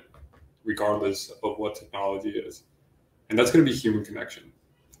present, regardless of what technology is, and that's going to be human connection.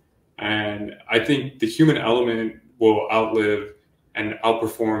 And I think the human element will outlive and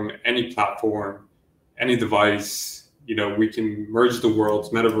outperform any platform, any device. You know, we can merge the worlds,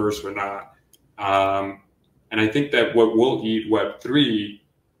 metaverse or not. And I think that what will eat Web3,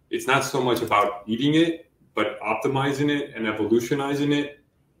 it's not so much about eating it, but optimizing it and evolutionizing it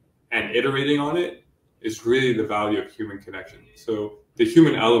and iterating on it is really the value of human connection. So the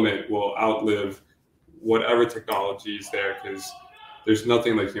human element will outlive whatever technology is there because there's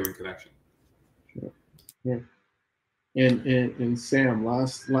nothing like human connection. Sure. Yeah. And Sam,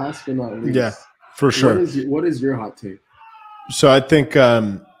 last but not least. Yeah, for sure. What is your hot take? So I think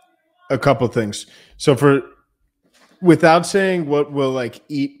a couple things. So without saying what will like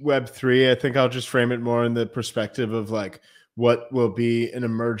eat Web3, I think I'll just frame it more in the perspective of like what will be an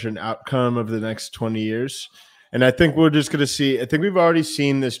emergent outcome of the next 20 years. And I think we're just going to see, I think we've already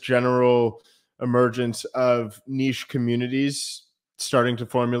seen this general emergence of niche communities starting to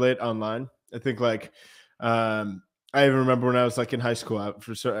formulate online. I think like, I even remember when I was like in high school,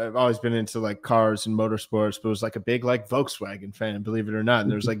 I've always been into like cars and motorsports, but it was like a big like Volkswagen fan, believe it or not.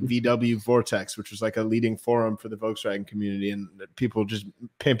 And there was like VW Vortex, which was like a leading forum for the Volkswagen community and people just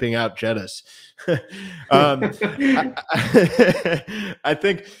pimping out Jettas. I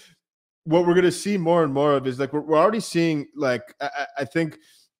think what we're going to see more and more of is like, we're already seeing like, I think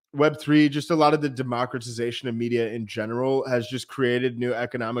Web3, just a lot of the democratization of media in general has just created new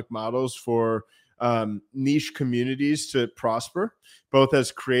economic models for niche communities to prosper, both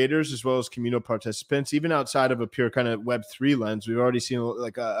as creators as well as communal participants. Even outside of a pure kind of Web3 lens, we've already seen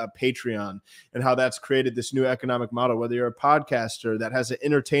like a Patreon and how that's created this new economic model, whether you're a podcaster that has an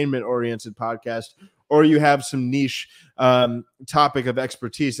entertainment-oriented podcast or you have some niche topic of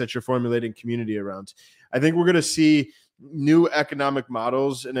expertise that you're formulating community around. I think we're going to see new economic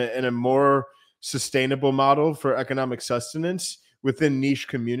models in a more sustainable model for economic sustenance within niche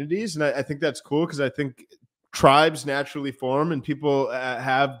communities. And I think that's cool because I think tribes naturally form and people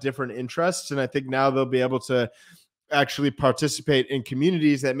have different interests. And I think now they'll be able to actually participate in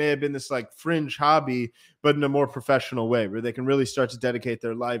communities that may have been this like fringe hobby, but in a more professional way where they can really start to dedicate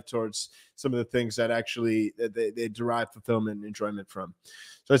their life towards some of the things that actually they derive fulfillment and enjoyment from.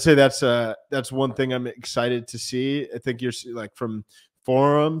 So I'd say that's one thing I'm excited to see. I think you're like from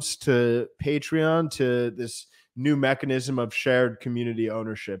forums to Patreon to this new mechanism of shared community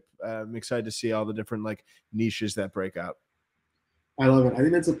ownership. I'm excited to see all the different like niches that break out. I love it. I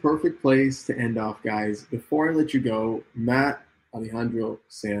think that's a perfect place to end off, guys. Before I let you go, Matt, Alejandro,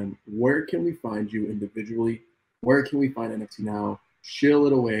 Sam, where can we find you individually? Where can we find NFT Now? Shill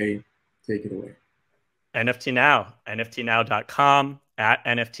it away. Take it away. NFT Now, nftnow.com, at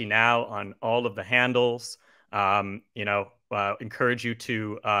NFT Now on all of the handles. Encourage you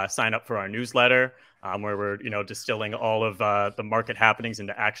to sign up for our newsletter, where we're distilling all of the market happenings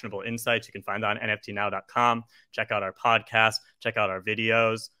into actionable insights. You can find that on nftnow.com. Check out our podcast. Check out our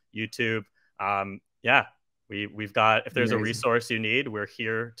videos, YouTube. We've got, if there's a resource you need, we're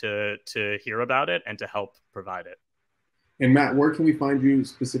here to hear about it and to help provide it. And Matt, where can we find you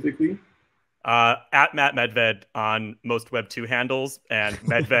specifically? At Matt Medved on most Web2 handles and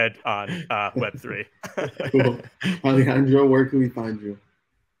Medved on Web3. Cool. Alejandro, where can we find you?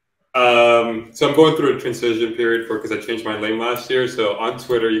 So I'm going through a transition period because I changed my name last year. So on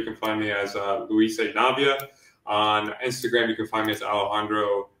Twitter, you can find me as Luis Navia. On Instagram, you can find me as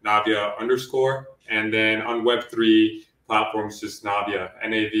Alejandro Navia _. And then on Web3 platforms, just Navia,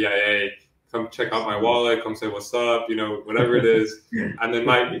 Navia. Come check out my wallet. Come say what's up. Whatever it is. And then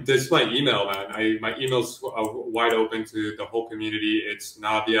this is my email, man. My email's wide open to the whole community. It's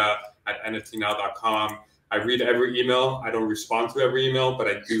navia@nftnow.com. I read every email. I don't respond to every email, but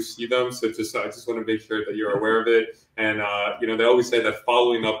I do see them. So I just want to make sure that you're aware of it. And they always say that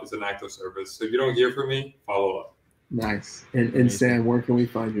following up is an act of service. So if you don't hear from me, follow up. Nice. And Sam, where can we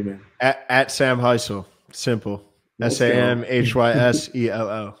find you, man? At Sam Hysell. Simple.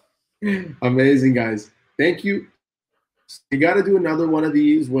 SamHyssell. Amazing, guys. Thank you. You got to do another one of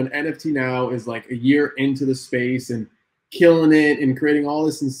these when NFT Now is like a year into the space and killing it and creating all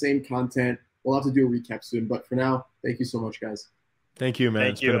this insane content. we'll have to do a recap soon. But for now, thank you so much, guys. Thank you, man.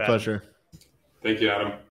 It's been a pleasure. Thank you, Adam.